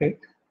 Okay.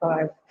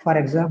 For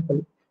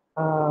example,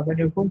 when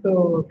you're going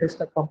to test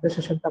the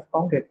composition of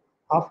concrete,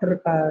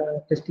 after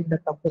testing the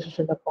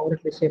composition of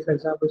concrete, let's say for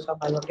example,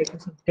 I have taken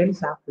some 10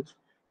 samples.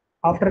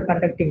 After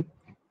conducting,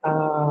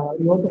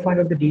 you want to find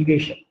out the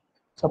deviation.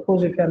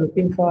 Suppose if you are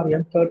looking for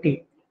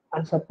M30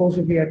 and suppose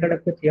if we ended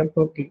up with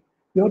M30,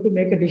 you have to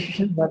make a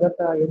decision whether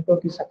the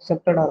M30 is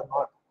accepted or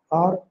not.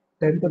 or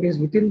the input is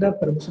within the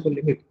permissible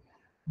limit.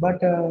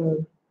 But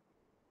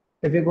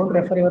if you go to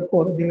refer your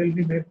code, they will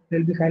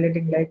be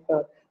highlighting like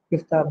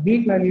if the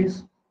mean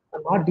values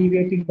are not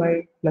deviating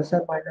by plus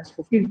or minus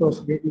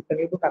 15%, you can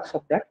able to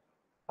accept that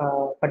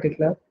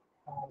particular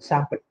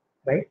sample,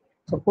 right?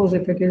 Suppose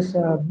if it is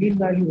mean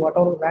value,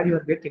 whatever value you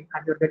are getting,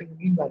 and you are getting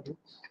mean value,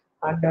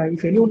 and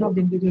if any one of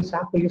the individual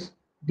sample is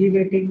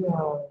deviating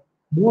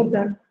more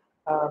than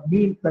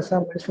mean plus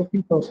or minus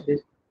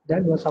 15%,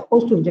 then you are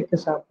supposed to reject the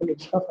sample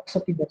instead of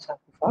accepting that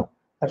sample for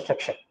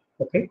construction.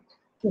 Okay.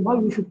 So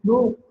now you should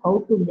know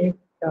how to make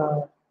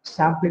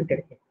sampling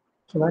technique.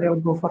 So where I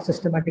would go for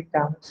systematic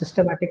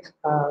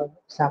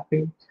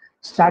sampling,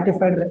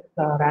 stratified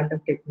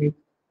random technique,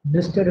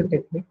 nested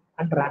technique,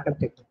 and random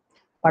technique.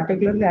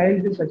 Particularly, I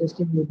will be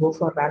suggesting you go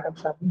for random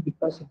sampling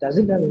because it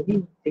doesn't have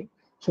anything.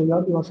 So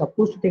you are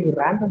supposed to take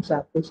random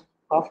samples.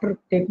 After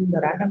taking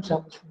the random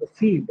samples from the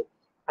field,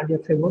 and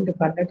if you're going to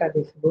conduct and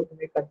if you're going to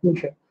make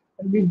conclusion,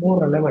 it will be more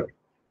relevant.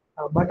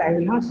 But I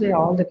will not say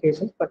all the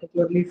cases,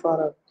 particularly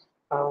for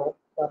our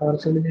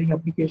civil engineering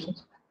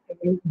applications. It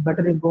will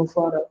better to go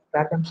for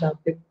random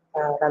sampling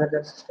rather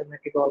than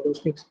systematic, all those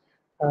things.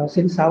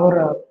 Since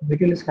our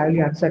material is highly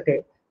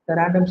uncertain, the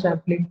random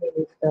sampling,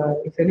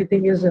 if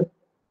anything is, if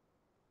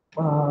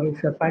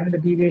you're finding the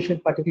deviation,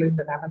 particularly in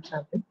the random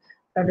sampling,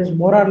 that is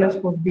more or less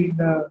would be in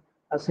the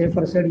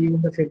safer side,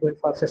 even if you're going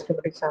for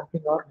systematic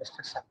sampling or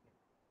nested sampling.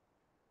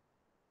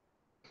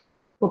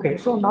 Okay,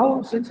 so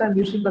now since I'm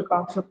using the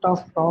concept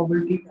of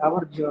probability,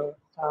 our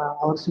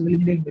civil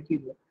engineering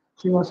material,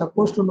 so you are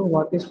supposed to know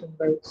what is from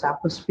the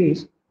sample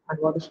space and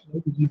what is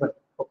from the given.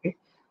 Okay,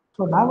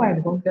 so now I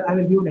will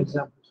give an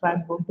example. So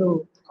I'm going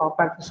to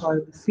compact the soil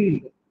in the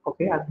field.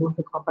 Okay, I'm going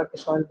to compact the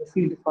soil in the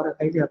field for a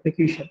highway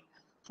application.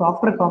 So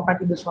after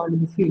compacting the soil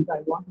in the field,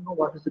 I want to know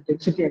what is the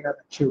density I have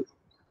achieved.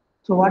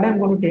 So what I'm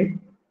going to take,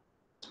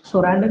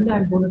 so randomly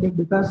I'm going to take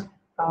because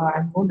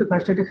I'm going to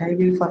construct a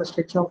highway for a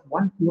stretch of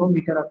 1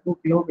 kilometer or 2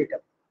 kilometer.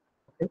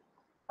 Okay,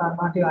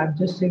 not I'm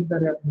just saying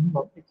the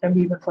minimum. It can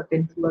be even for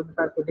 10 kilometer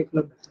or 20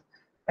 kilometers.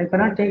 I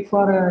cannot take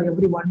for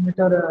every 1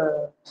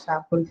 meter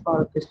sample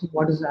for testing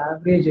what is the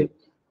average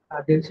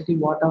density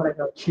whatever I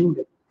have achieved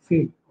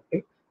field.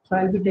 Okay, so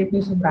I'll be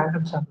taking some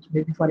random samples.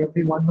 Maybe for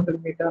every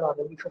 100 meter or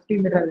every 50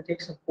 meter, I will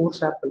take some core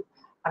sample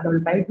and I will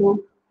try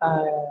to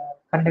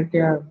conduct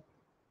a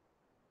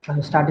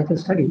statistical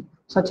study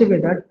such a way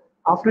that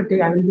I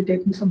will be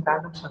taking some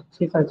random samples.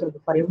 Say for example,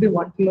 for every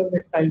 1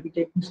 kilometer, I will be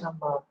taking some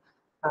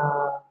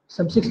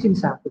 16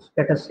 samples.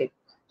 Let us say.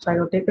 So I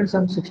have taken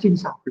some 16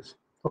 samples.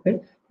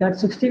 Okay, that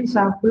 16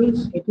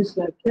 samples, it is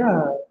like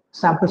a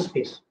sample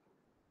space.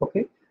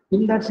 Okay,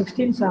 in that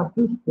 16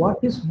 samples,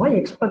 what is my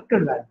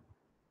expected value?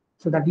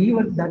 So that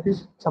even that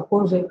is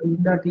suppose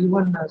in that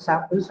even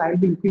samples I'll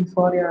be looking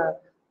for a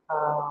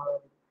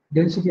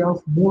density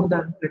of more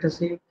than, let us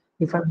say,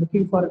 if I'm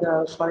looking for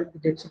the soil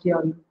density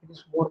or it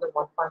is more than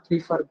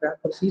 1.3 for gram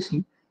per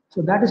cc.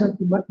 So that is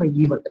nothing but my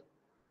event.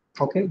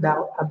 Okay,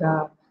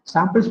 the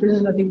sample space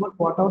is nothing but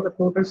what are the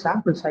total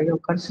samples I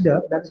have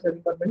considered. That is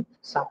nothing but my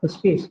sample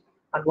space.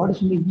 And what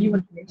is my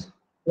event means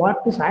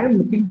what is I am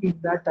looking in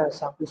that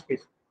sample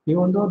space.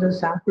 Even though the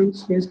sample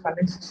space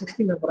contains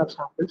 60 number of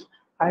samples,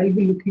 I will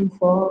be looking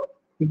for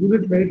the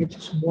unit weight which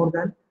is more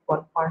than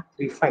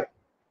 1.35.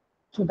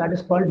 So that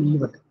is called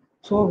event.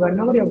 So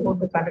whenever you are going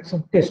to conduct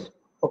some test,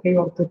 okay, you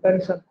are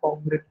preparing some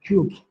concrete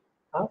cubes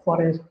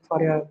for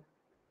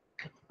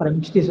a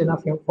mixed design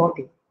of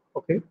M40,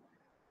 okay.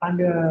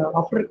 And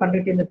after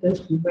conducting the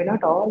test, you may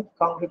not all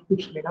concrete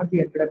cubes may not be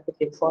ended up with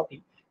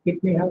M40.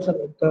 It may have some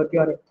M30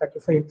 or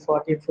M35,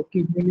 M40, M50.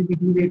 It may be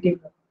deviating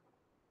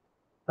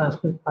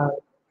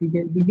we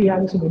will be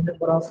having some n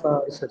number of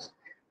results.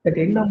 That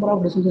n number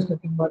of results is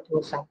nothing but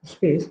your sample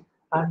space,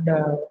 and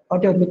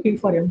what you are looking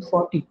for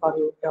M40 or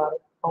you are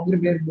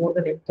congregate more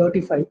than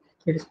M35,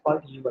 it is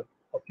called even.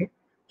 Okay,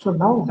 so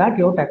now that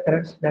your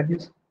occurrence, that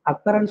is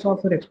occurrence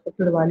of your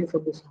expected value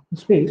from the sample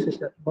space, is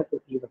nothing but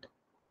your even.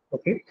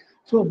 Okay,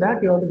 so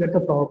that you have to get the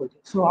probability.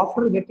 So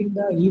after getting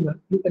the even,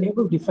 you can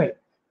able to define.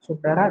 So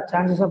there are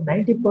chances of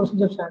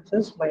 90% of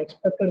chances my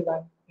expected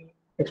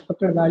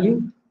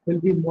value will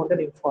be more than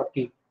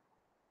M40,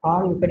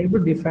 or you can able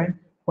to define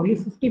only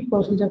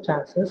 50% of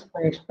chances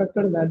my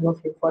expected value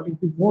of M40 will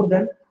be more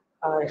than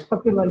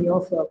expected value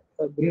of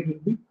grade will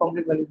be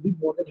complete value will be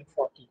more than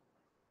M40.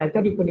 Like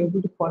that, you can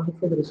able to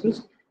quantify the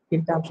results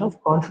in terms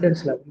of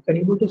confidence level. You can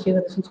able to say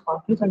the results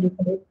confidence, and you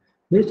can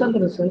based on the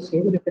results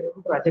either you can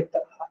able to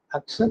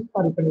accept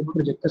or you can able to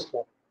reject the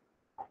slab.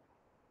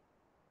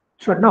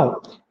 Sure.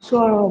 Now,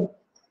 so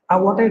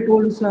what I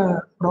told is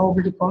a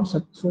probability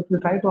concept. So if you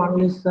try to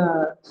analyze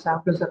the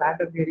sample as a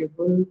random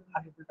variable,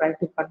 and if you try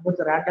to convert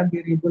the random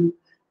variable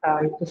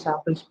into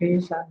sample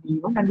space and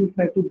even, and you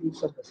try to do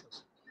some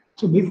results.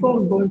 So before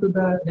going to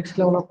the next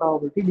level of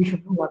probability, we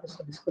should know what is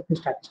the descriptive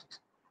statistics.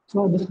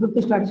 So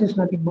descriptive statistics is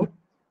nothing but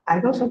I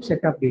have some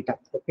set of data.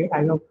 Okay,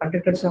 I have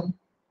conducted some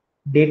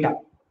data.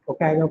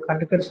 Okay, I have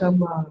conducted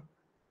some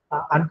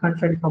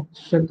unconfined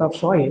composition of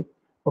soil.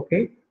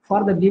 Okay,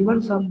 for the given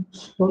some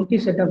 20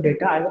 set of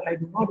data, I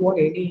do not want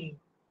any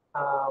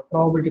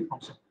probability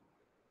concept.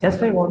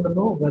 Just I want to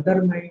know whether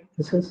my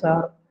results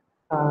are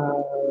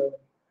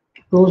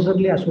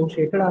closely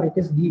associated or it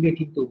is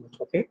deviating too much.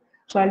 Okay,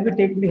 so I'll be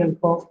taking the help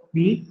of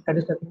mean, that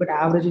is nothing but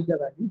averaging the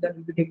value. Then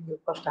we'll be taking the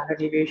help of standard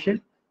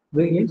deviation,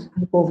 variance,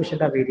 and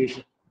coefficient of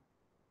variation.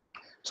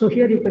 So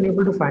here you can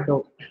able to find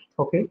out.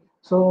 Okay,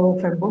 so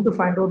if I'm going to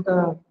find out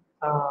the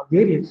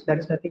variance, that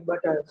is nothing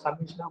but a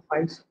summation of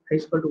I is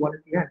equal to 1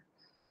 at the end.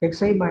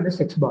 Xi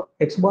minus x bar.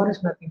 X bar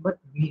is nothing but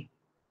mean.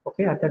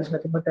 Okay, and that is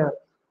nothing but a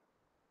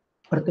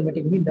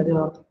arithmetic mean, that is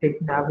our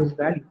taking average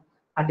value,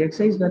 and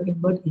xi is nothing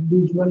but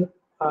individual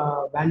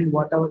value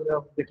whatever we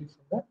are getting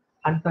from the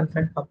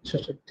unconfined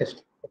publication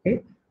test. Okay,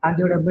 and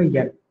divided by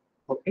n.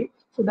 Okay,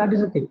 so that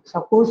is the thing.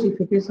 Suppose if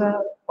it is a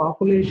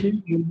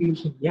population, you will be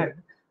using n,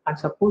 and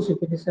suppose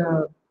if it is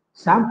a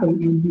sample,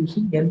 you will be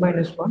using n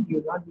minus 1, you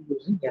will not be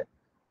using n.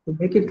 To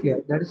make it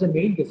clear, that is the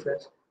main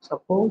difference.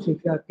 Suppose if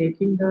you are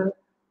taking the,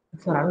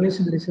 if you are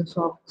analyzing the results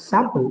of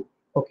sample,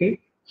 okay,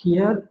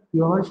 here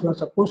you are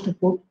supposed to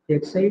put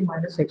xi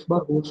minus x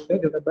bar whole square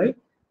divided by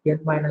n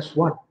minus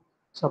 1.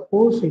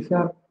 Suppose if you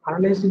are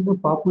analyzing the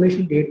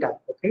population data,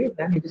 okay,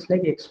 then it is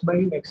like x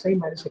by xi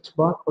minus x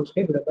bar whole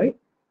square divided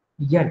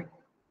by n.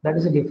 That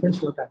is the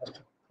difference you have to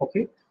understand.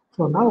 Okay,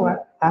 so now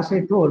as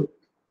I told,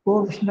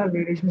 coefficient of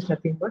variation is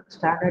nothing but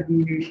standard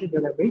deviation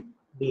divided by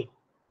mean.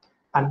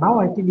 And now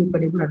I think you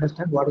can able to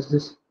understand what is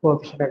this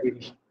coefficient of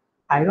variation.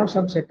 I have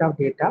some set of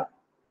data,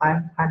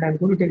 and I'm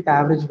going to take the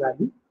average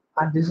value,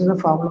 and this is the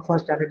formula for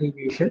standard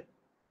deviation.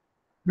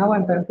 Now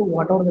I'm trying to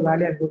whatever the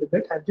value I'm going to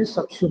get, I'm just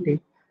substituting,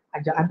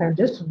 and I'm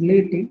just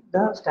relating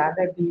the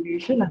standard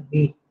deviation and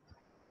mean.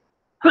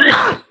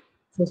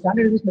 So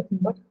standard is nothing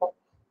but,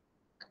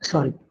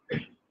 sorry.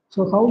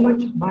 So how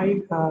much my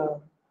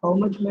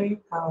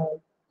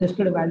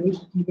tested value is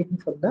deviating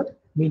from the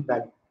mean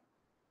value.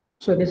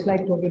 So it is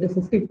like 20 to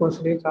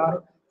 50%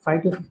 or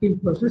 5 to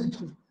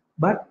 15%.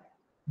 But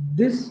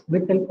this,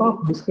 with help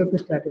of descriptive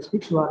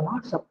statistics, you are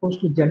not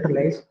supposed to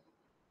generalize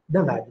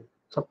the value.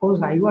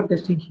 Suppose I are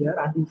testing here,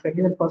 and if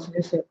any other person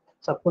is,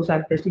 suppose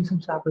I'm testing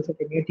some samples at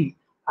MIT,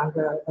 and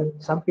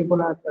some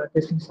people are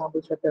testing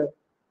samples at the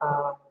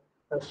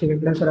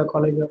Sriperumbudur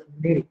College of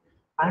Engineering,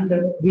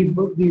 and we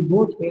both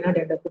may not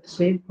end up with the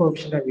same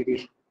coefficient of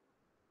variation.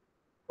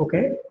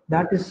 Okay,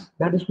 that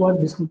is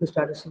what descriptive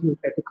statistics will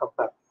try to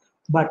compare.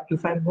 But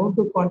if I'm going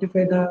to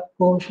quantify the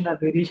coefficient of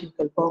variation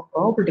with the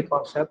probability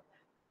concept,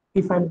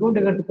 if I'm going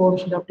to get the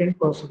coefficient of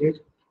 10%,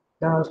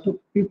 the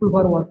people who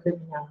are working,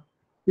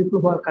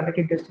 people who are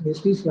conducting testing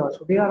SVC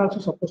also, they are also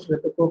supposed to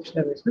get the coefficient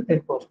of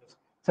variation 10%.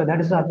 So that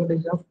is the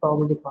advantage of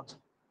probability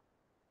concept.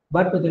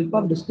 But with the help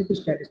of descriptive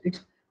statistics,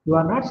 you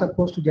are not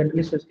supposed to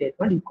generalize a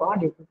statement. You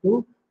can't able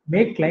to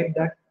make claim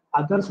that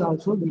others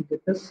also will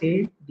get the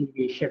same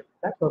deviation.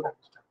 That's what I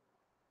understand.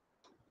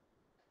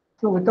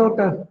 So without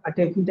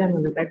taking time,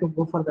 we will try to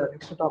go for the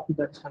next topic,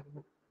 that is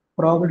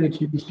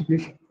probability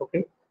distribution.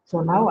 Okay.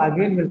 So now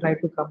again we'll try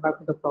to come back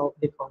to the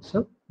probability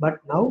concept, but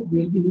now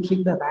we'll be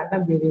using the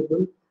random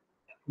variable.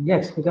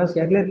 Yes, because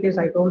earlier case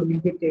I told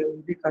we'll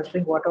be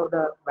considering whatever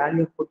the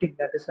value of putting,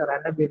 that is a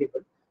random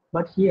variable.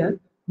 But here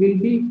we'll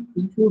be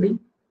including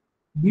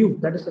mu,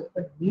 that is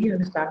the mean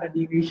and standard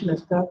deviation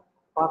as the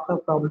part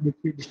of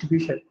probability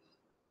distribution.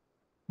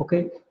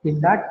 Okay, in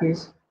that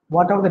case,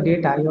 whatever the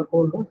data you are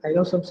told, I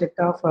have some set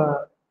of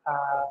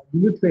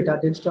unit data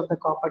density of the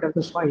compact of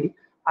the soil,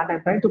 and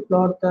I'm trying to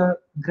plot the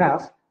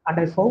graph, and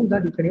I found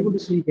that you can able to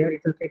see here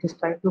it is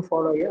trying to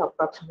follow a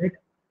approximate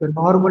the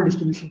normal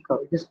distribution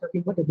curve. It is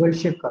nothing but a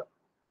bell-shaped curve.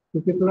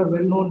 You people are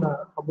well known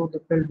about the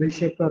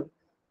bell-shaped curve.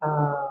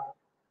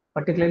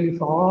 Particularly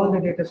if all the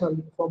data are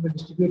uniformly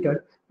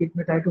distributed, it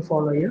may try to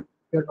follow a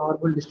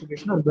normal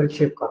distribution or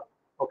bell-shaped curve.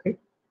 Okay.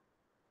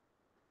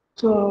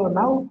 So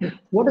now,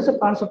 what is the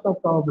concept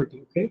of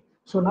probability? Okay.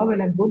 So now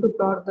when I'm going to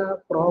plot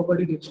the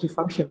probability density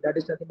function, that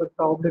is nothing but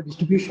probability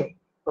distribution.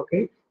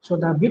 Okay. So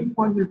the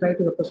midpoint will try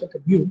to represent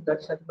the mu, that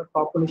is nothing but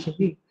population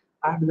mean,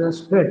 and the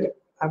spread,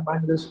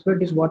 and the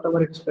spread is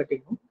whatever it is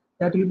spreading,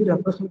 that will be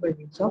represented by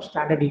means of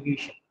standard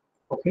deviation.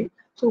 Okay.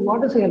 So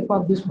what is the help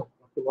of this one?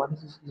 Okay, one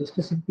is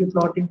just simply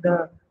plotting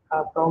the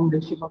probability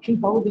density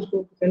function. How it is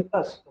going to help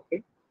us?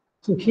 Okay.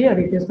 So here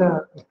it is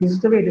this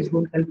is the way it is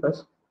going to help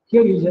us.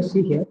 Here you just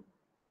see here,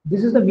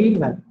 this is the mean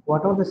value.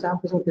 Whatever the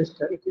samples are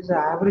tested, it is the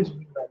average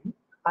mean value,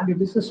 and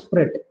it is a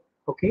spread.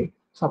 Okay.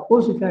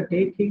 Suppose if you are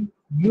taking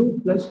mu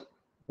plus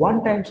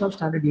 1 times of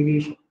standard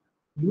deviation,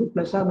 mu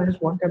plus or minus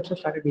 1 times of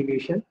standard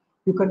deviation,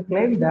 you can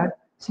claim that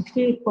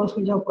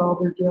 68% of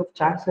probability of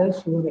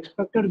chances your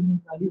expected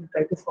mean value will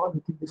try to fall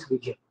within this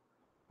region.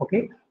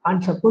 Okay.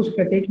 And suppose if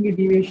you are taking a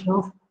deviation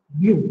of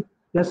mu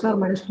plus or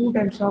minus 2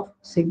 times of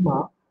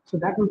sigma, so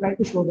that will try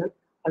to show that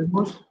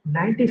almost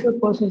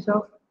 95%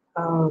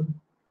 of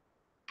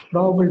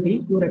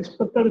probability your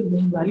expected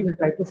mean value will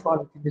try to fall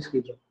within this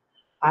region.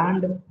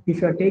 And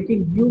if you are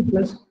taking mu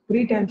plus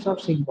 3 times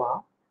of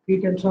sigma,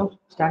 3 times of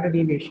standard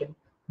deviation,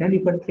 then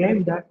you can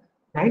claim that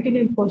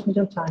 99%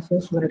 of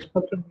chances your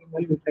expected mean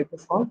value will try to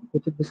fall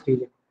within this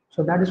region.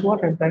 So that is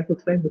what I'm trying to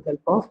explain with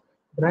help of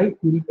dry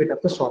unique weight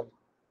of the soil.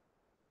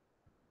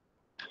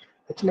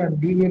 Actually, I'm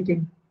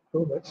deviating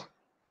too much.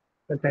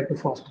 I'll try to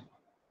fast.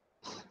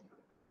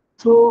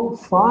 So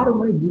for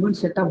my given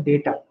set of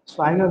data,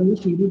 so I have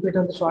used unique weight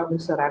of the soil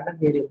as a random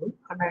variable,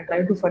 and I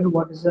try to find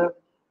what is the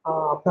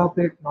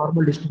appropriate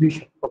normal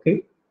distribution.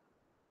 Okay.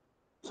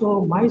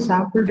 So my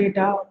sample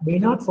data may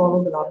not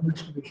follow the normal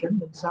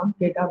distribution, and some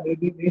data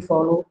may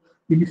follow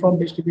uniform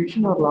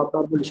distribution or log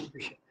normal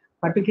distribution.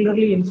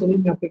 Particularly in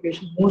selling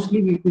application,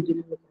 mostly we will be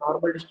dealing with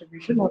normal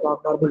distribution or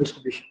log normal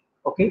distribution.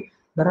 Okay,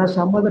 there are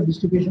some other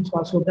distributions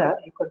also there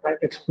you can try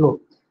to explore.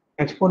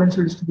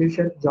 Exponential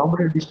distribution,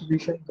 geometric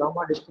distribution,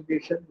 gamma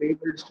distribution,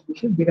 variable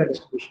distribution, beta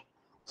distribution.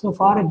 So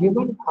for a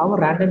given our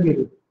random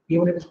variable,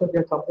 even if it's for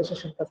the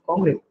composition of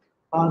concrete,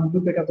 or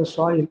movement of the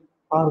soil,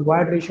 or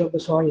wide ratio of the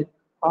soil,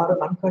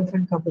 or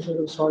unconfined composition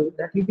of the soil,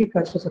 that will be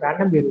considered as a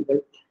random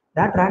variable.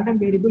 That random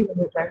variable, when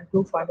we're trying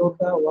to find out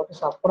what is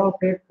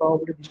appropriate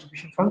probability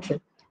distribution function,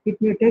 it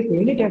may take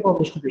any type of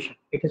distribution.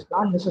 It is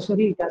not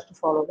necessary it has to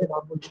follow the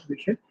normal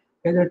distribution.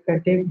 Either it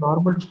can take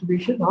normal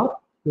distribution or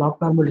log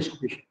normal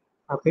distribution.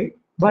 Okay,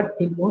 but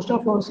in most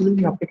of our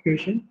civil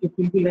application, it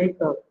will be like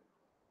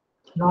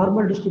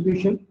normal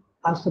distribution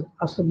as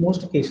the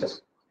most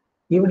cases.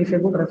 Even if you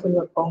go to refer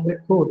your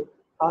concrete code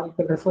or you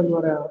can refer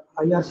your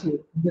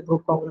IRC, Indian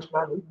Road Congress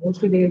Manual,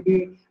 mostly they will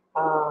be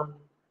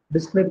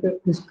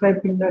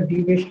describing the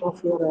deviation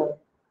of your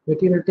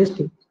material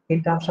testing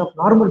in terms of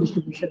normal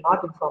distribution,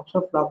 not in terms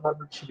of log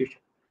normal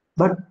distribution.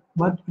 But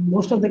in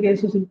most of the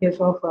cases, in case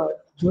of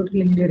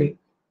geotechnical engineering,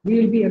 we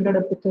will be ended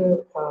up with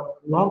a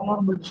log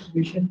normal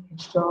distribution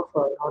instead of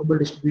normal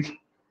distribution.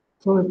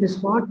 So it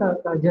is not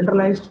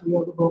generalized, we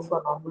have to go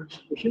for normal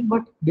distribution,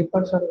 but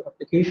depends on your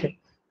application.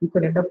 You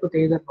can end up with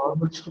either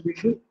normal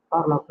distribution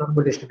or log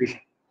normal distribution.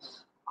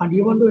 And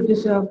even though it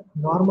is a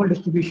normal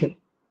distribution,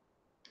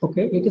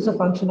 okay, it is a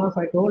function of,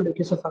 I told, it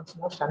is a function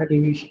of standard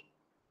deviation.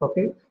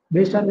 Okay,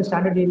 based on the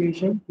standard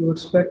deviation, you would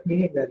expect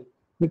mean value.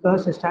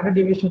 Because the standard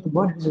deviation to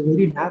 1 is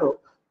very narrow,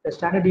 the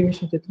standard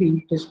deviation to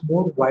 3 it is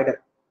more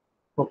wider.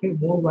 Okay,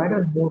 more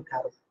wider and more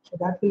narrow. So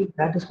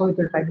that is how it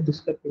will try to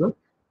describe your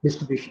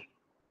distribution.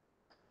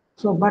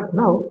 So, but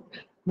now,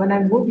 when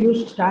I'm going to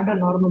use standard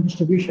normal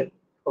distribution,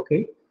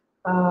 okay,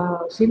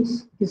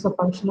 since it is a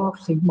function of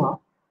sigma,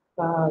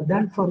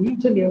 then for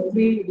each and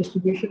every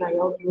distribution I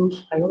have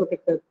to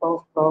take the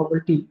of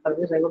probability,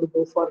 otherwise I have to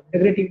go for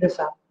integrating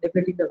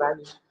the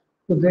values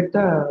to get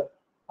the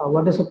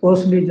what is the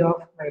percentage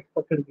of my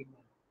expected mean.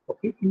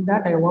 Okay, in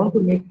that I want to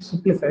make it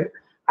simplified.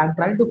 I'm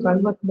trying to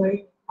convert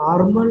my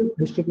normal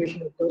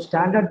distribution into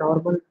standard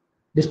normal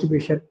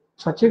distribution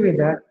such a way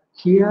that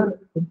here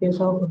in case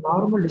of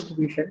normal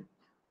distribution,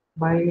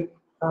 my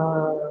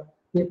uh,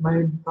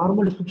 my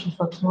normal distribution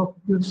function of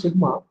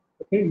sigma,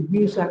 okay,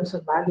 mu is having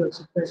some value and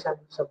sigma is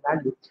having some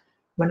value.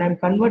 When I'm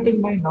converting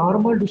my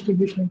normal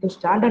distribution into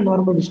standard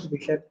normal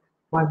distribution,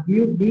 my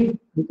mu b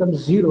becomes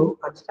 0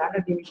 and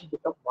standard deviation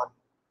becomes 1.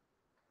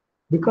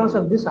 Because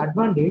of this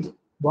advantage,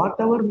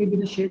 whatever may be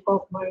the shape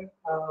of my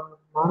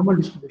normal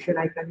distribution,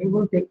 I can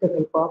even take the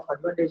help of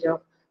advantage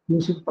of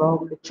using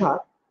probability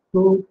chart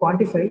to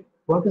quantify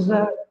what is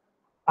the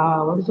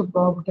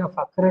probability of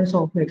occurrence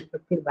of my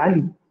expected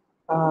value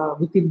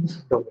within this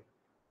domain.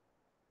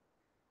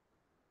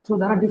 So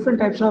there are different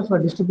types of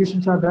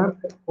distributions are there.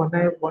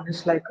 One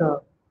is like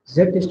a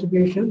Z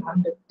distribution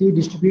and T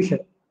distribution.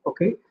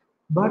 Okay,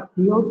 but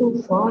you have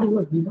to for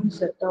your given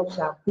set of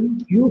sample,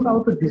 you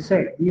have to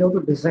decide. We have to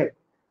decide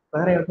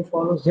where I have to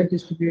follow Z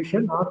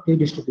distribution or T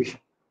distribution.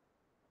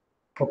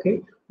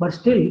 Okay, but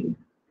still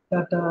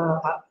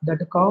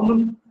that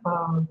common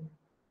uh,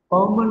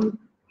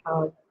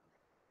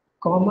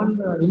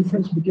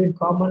 inference between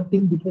common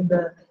thing between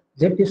the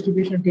Z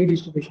distribution and T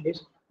distribution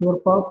is your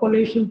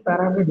population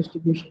parameter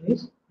distribution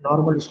is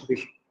normal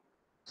distribution.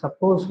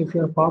 Suppose if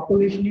your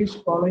population is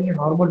following a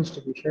normal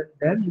distribution,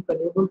 then you can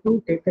able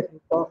to take the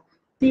help of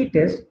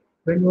t-test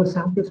when your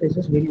sample size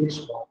is very, very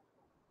small.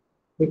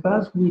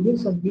 Because we need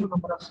some new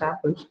number of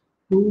samples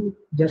to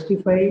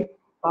justify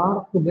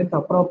or to get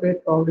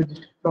appropriate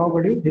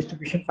probability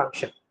distribution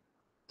function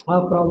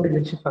or probability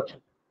density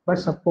function. But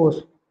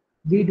suppose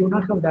we do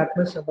not have that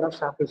much number of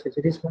samples,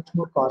 it is much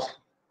more costly.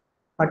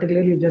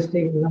 Particularly, just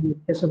take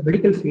just a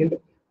medical field,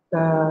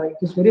 it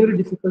is very, very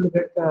difficult to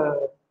get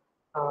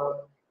uh,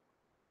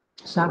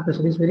 samples.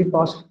 It is very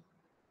costly.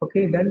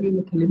 Okay, then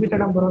with limited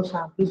number of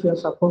samples, we are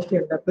supposed to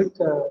end up with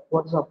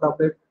what is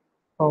appropriate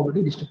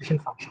probability distribution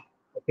function.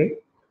 Okay,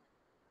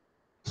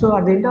 so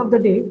at the end of the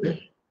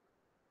day,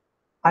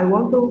 I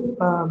want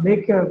to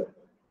make a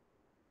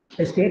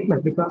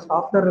statement because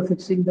after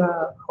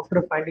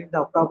finding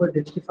the appropriate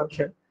density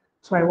function,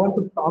 so I want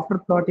to after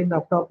plotting the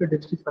appropriate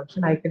density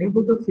function, I can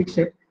able to fix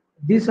it.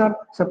 These are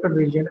accepted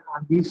region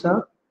and these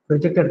are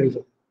rejected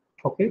region.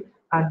 Okay,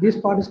 and this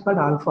part is called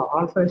alpha.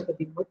 Alpha is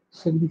the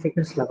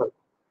significance level.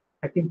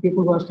 I think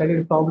people who have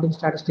studied probability in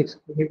statistics,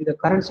 maybe the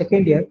current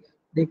second year,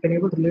 they can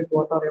able to relate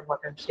what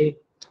I'm saying.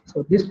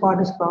 So this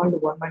part is called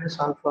 1 minus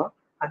alpha,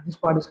 and this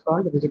part is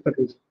called the rejected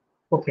region.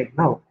 Okay,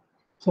 now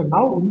So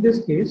now in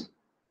this case,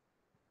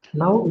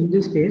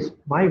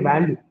 my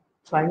value.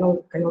 So I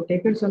have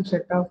taken some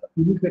set of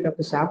unit weight of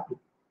the sample.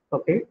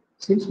 Okay.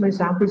 Since my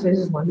sample size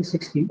is only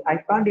 60, I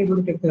can't able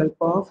to take the help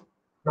of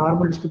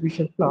normal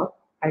distribution plot.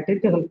 I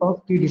take the help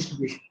of T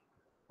distribution.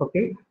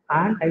 Okay.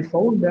 And I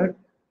found that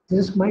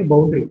this is my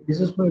boundary.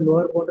 This is my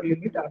lower boundary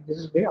limit and this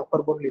is my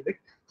upper boundary limit.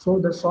 So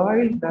the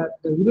soil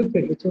that the unit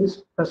weight which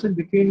is present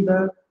between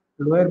the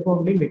lower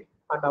bound limit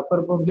and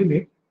upper bound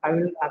limit, I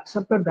will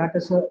accept that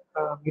as a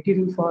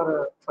material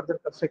for further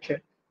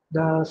construction.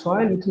 The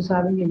soil which is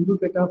having a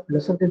unit weight of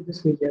lesser than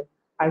this region,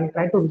 I will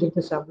try to reject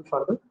the sample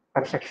for the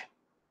construction.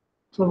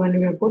 So when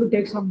we are going to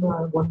take some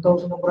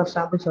 1,000 number of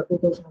samples or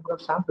 2,000 number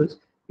of samples,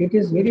 it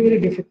is very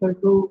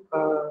difficult to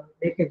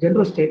make a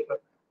general statement.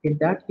 In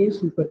that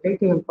case, you can take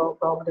the help of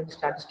probability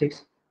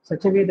statistics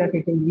such a way that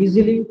it will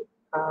easily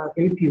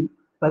help you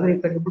whether you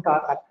can able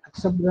to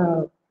accept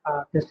the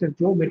tested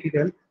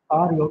geomaterial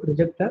or you have to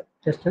reject the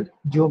tested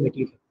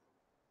geomaterial.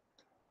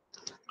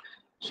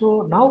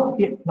 So now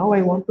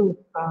I want to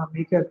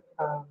make a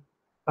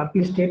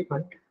complete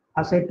statement.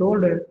 As I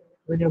told,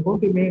 when you're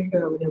going to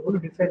when you're going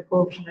to define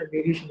coefficient of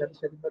variation, that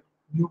is nothing but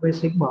mu by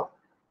sigma,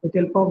 with the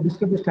help of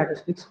descriptive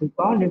statistics, we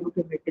can't able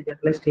to make a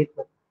generalized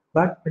statement.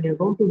 But when you're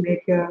going to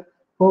make a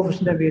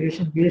coefficient of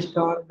variation based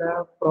on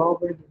the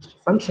probability density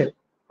function,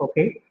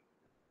 okay,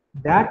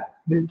 that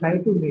will try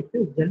to make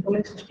a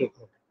generalized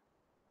statement.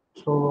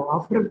 So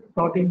after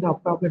plotting the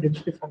appropriate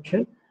density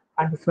function,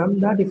 and from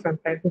that, if I'm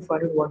trying to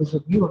find out what is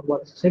the mu and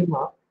what is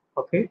sigma,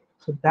 okay,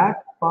 so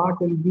that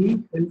part will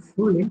be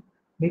helpful in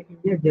making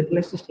a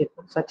generalized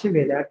statement such a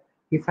way that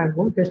if I'm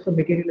going to test the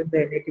material in the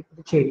NIT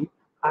Puducherry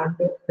and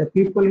the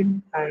people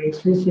in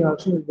HVC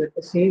also will get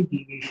the same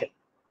deviation.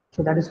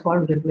 So that is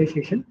called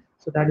generalization.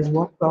 So that is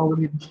what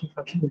probability density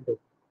function will do.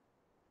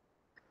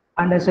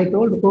 And as I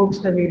told, the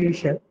coefficient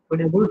variation,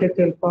 when you're going to take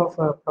the help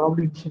of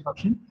probability density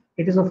function,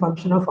 it is a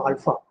function of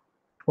alpha.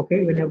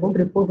 Okay, when you're going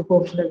to report the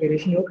coefficient of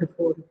variation, you have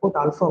to report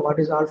alpha. What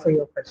is alpha you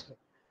have considered?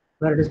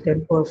 Whether it is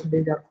 10% or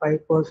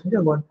 5% or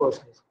 1%.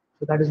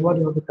 So that is what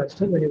you have to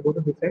consider when you go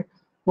to define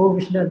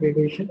coefficient of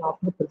variation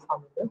after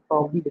performing the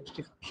probability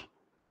density function.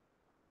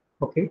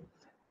 Okay,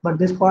 but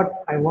this part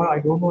I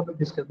don't want to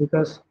discuss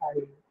because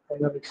I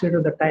have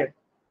exceeded the time.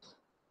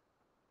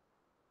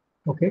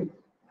 Okay,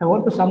 I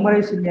want to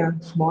summarize in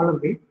a smaller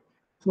way.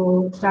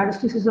 So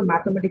statistics is a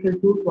mathematical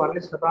tool to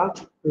analyze a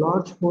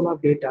large pool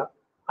of data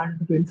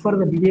and to infer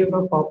the behavior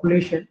of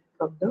population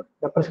from the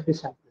representative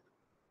sample.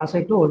 As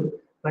I told,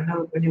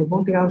 when you're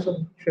going to have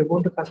some, if you're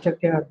going to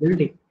construct a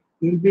building,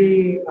 you'll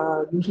be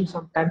using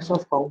some types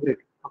of concrete.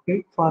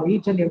 Okay, for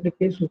each and every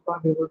case, you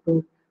can't be able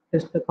to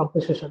test the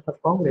composition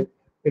of concrete.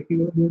 If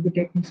you will be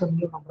taking some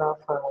new number of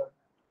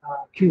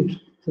cubes,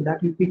 so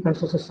that will be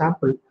considered as a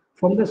sample.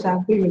 From the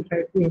sample, we'll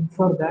try to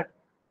infer that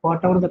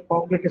whatever the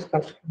concrete is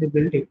constructed in the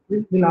building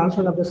will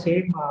also have the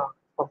same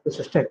of the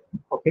system.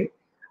 Okay,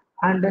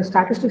 and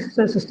statistics is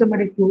a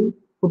systematic tool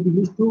could be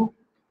used to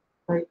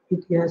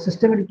a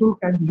systematic tool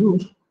can be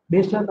used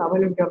based on the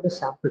availability of the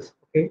samples.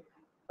 Okay,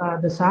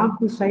 the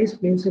sample size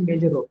plays a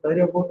major role. Whether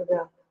you're going to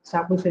the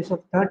sample size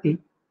of 30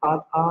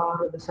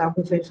 or the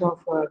sample size of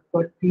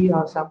 20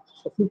 or sample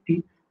size of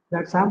 50,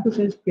 that sample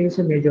size plays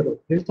a major role.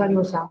 Based on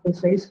your sample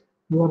size,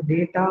 your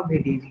data may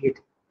deviate.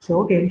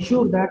 So to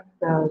ensure that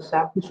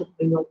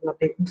you are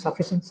taking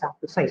sufficient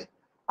sample size,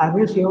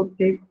 always you have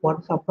to take what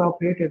is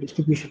appropriate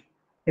distribution.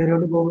 You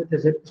have to go with the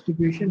Z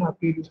distribution or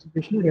P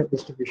distribution or F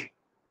distribution.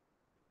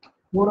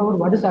 Moreover,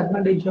 what is the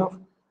advantage of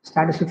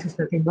statistics is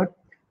nothing but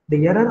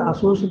the error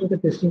associated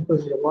with the testing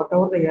procedure.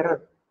 Whatever the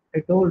error, I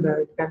told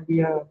it can be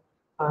a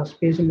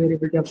spatial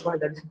variability of soil,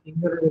 that is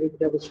invariant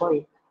variability of the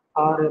soil,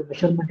 or a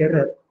measurement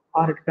error,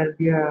 or it can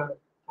be a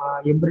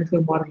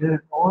empirical model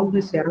error. All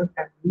this error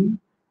can be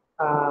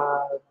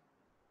uh,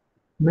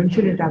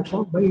 mentioned in terms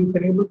of by you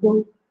can able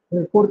to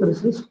report the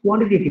results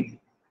quantitatively.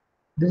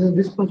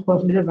 This much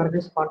percentage of error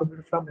is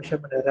contributed from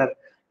measurement error.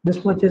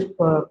 This much is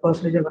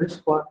percentage of error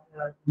is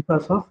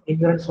because of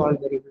ignorant soil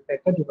variable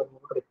factor you can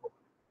report.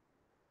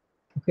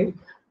 Okay,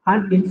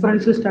 and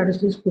inferential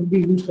statistics could be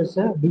used as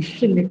a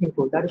decision making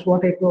tool. That is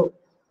what I told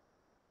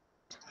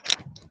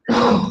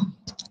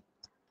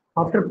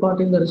after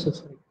plotting the results.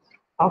 Sorry.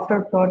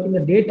 After plotting the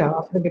data,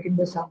 after getting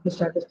the sample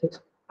statistics,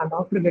 and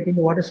after getting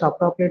what is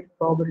appropriate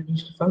probability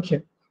density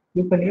function,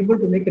 you can able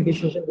to make a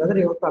decision whether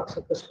you have to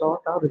accept the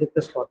slot or reject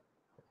the slot.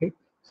 Okay,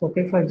 so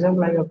take for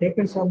example, I have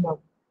taken some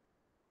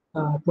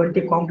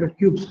 20 concrete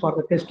cubes for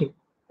the testing.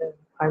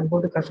 I'm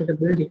going to construct a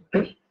building.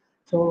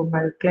 So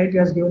my client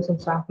has given some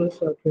samples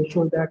to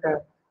ensure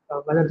that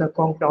whether the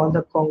concrete, all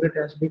the concrete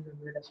has been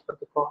made as per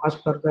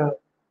the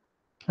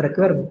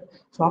requirement.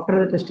 So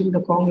after the testing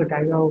the concrete,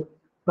 I have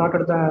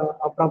plotted the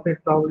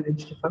appropriate probability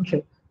density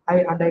function.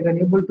 And I can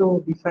able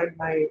to define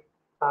my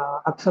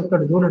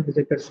accepted zone and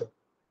rejected zone.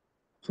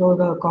 So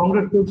the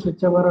concrete cubes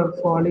whichever are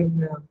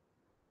falling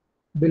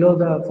below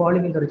the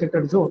falling in the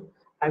rejected zone,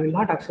 I will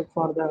not accept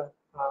for the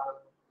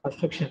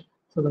construction.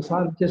 So the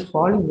soil which is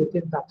falling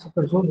within the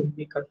accepted zone will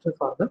be considered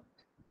for the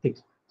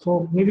things.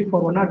 So maybe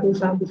for one or two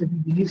samples, it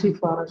will be easy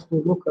for us to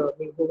look,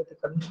 we'll go with the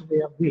conventional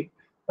way of doing.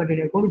 But when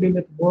you're going to deal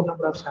with more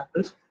number of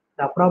samples,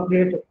 the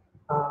appropriate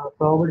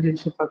probability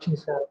density function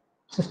is a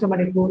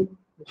systematic tool,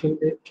 which will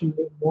be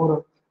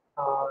more,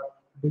 uh,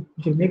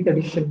 which will make the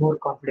decision more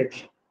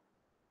confidential.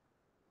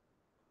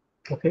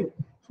 Okay,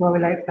 so I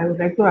would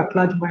like to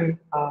acknowledge my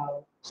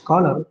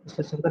scholar,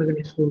 Mr. Shankar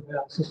Ganesh, who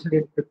assisted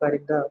in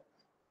preparing the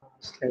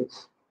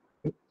slides.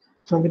 Okay.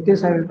 So with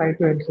this, I will try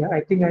to end here. I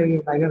think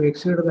I have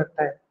exceeded that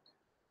time.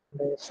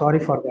 Sorry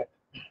for that.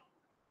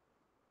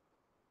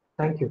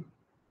 Thank you.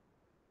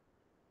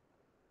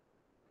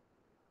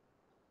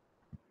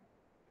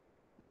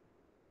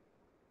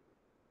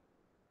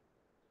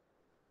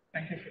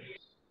 Thank you.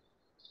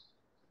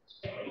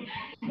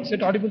 Is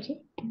it audible, sir?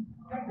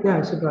 Yeah,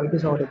 it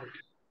is audible.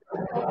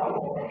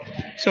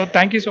 So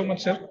thank you so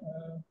much, sir.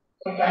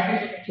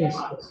 Yes,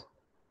 yes.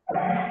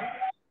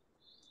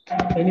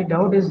 Any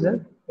doubt is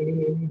there?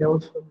 Any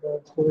doubts from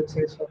the student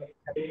side or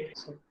academic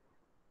side?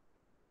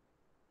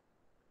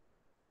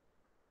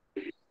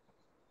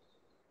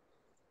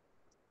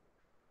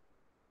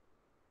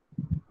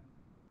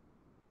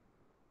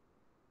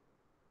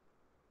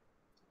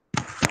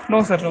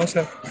 No, sir. No,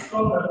 sir.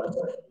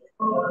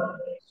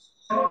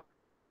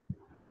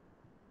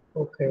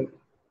 Okay.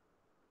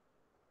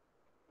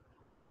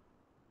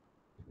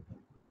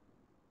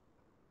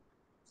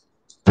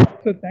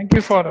 So thank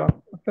you for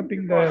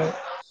accepting the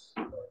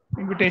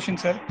invitation,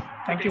 sir.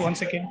 Thank you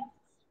once again.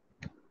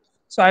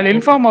 So I'll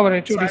inform our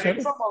HOD, sir.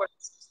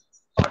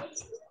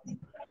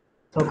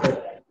 Okay.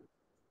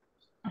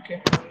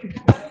 Okay.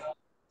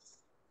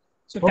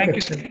 So Okay. thank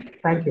you, sir.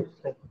 Thank you.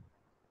 Thank you.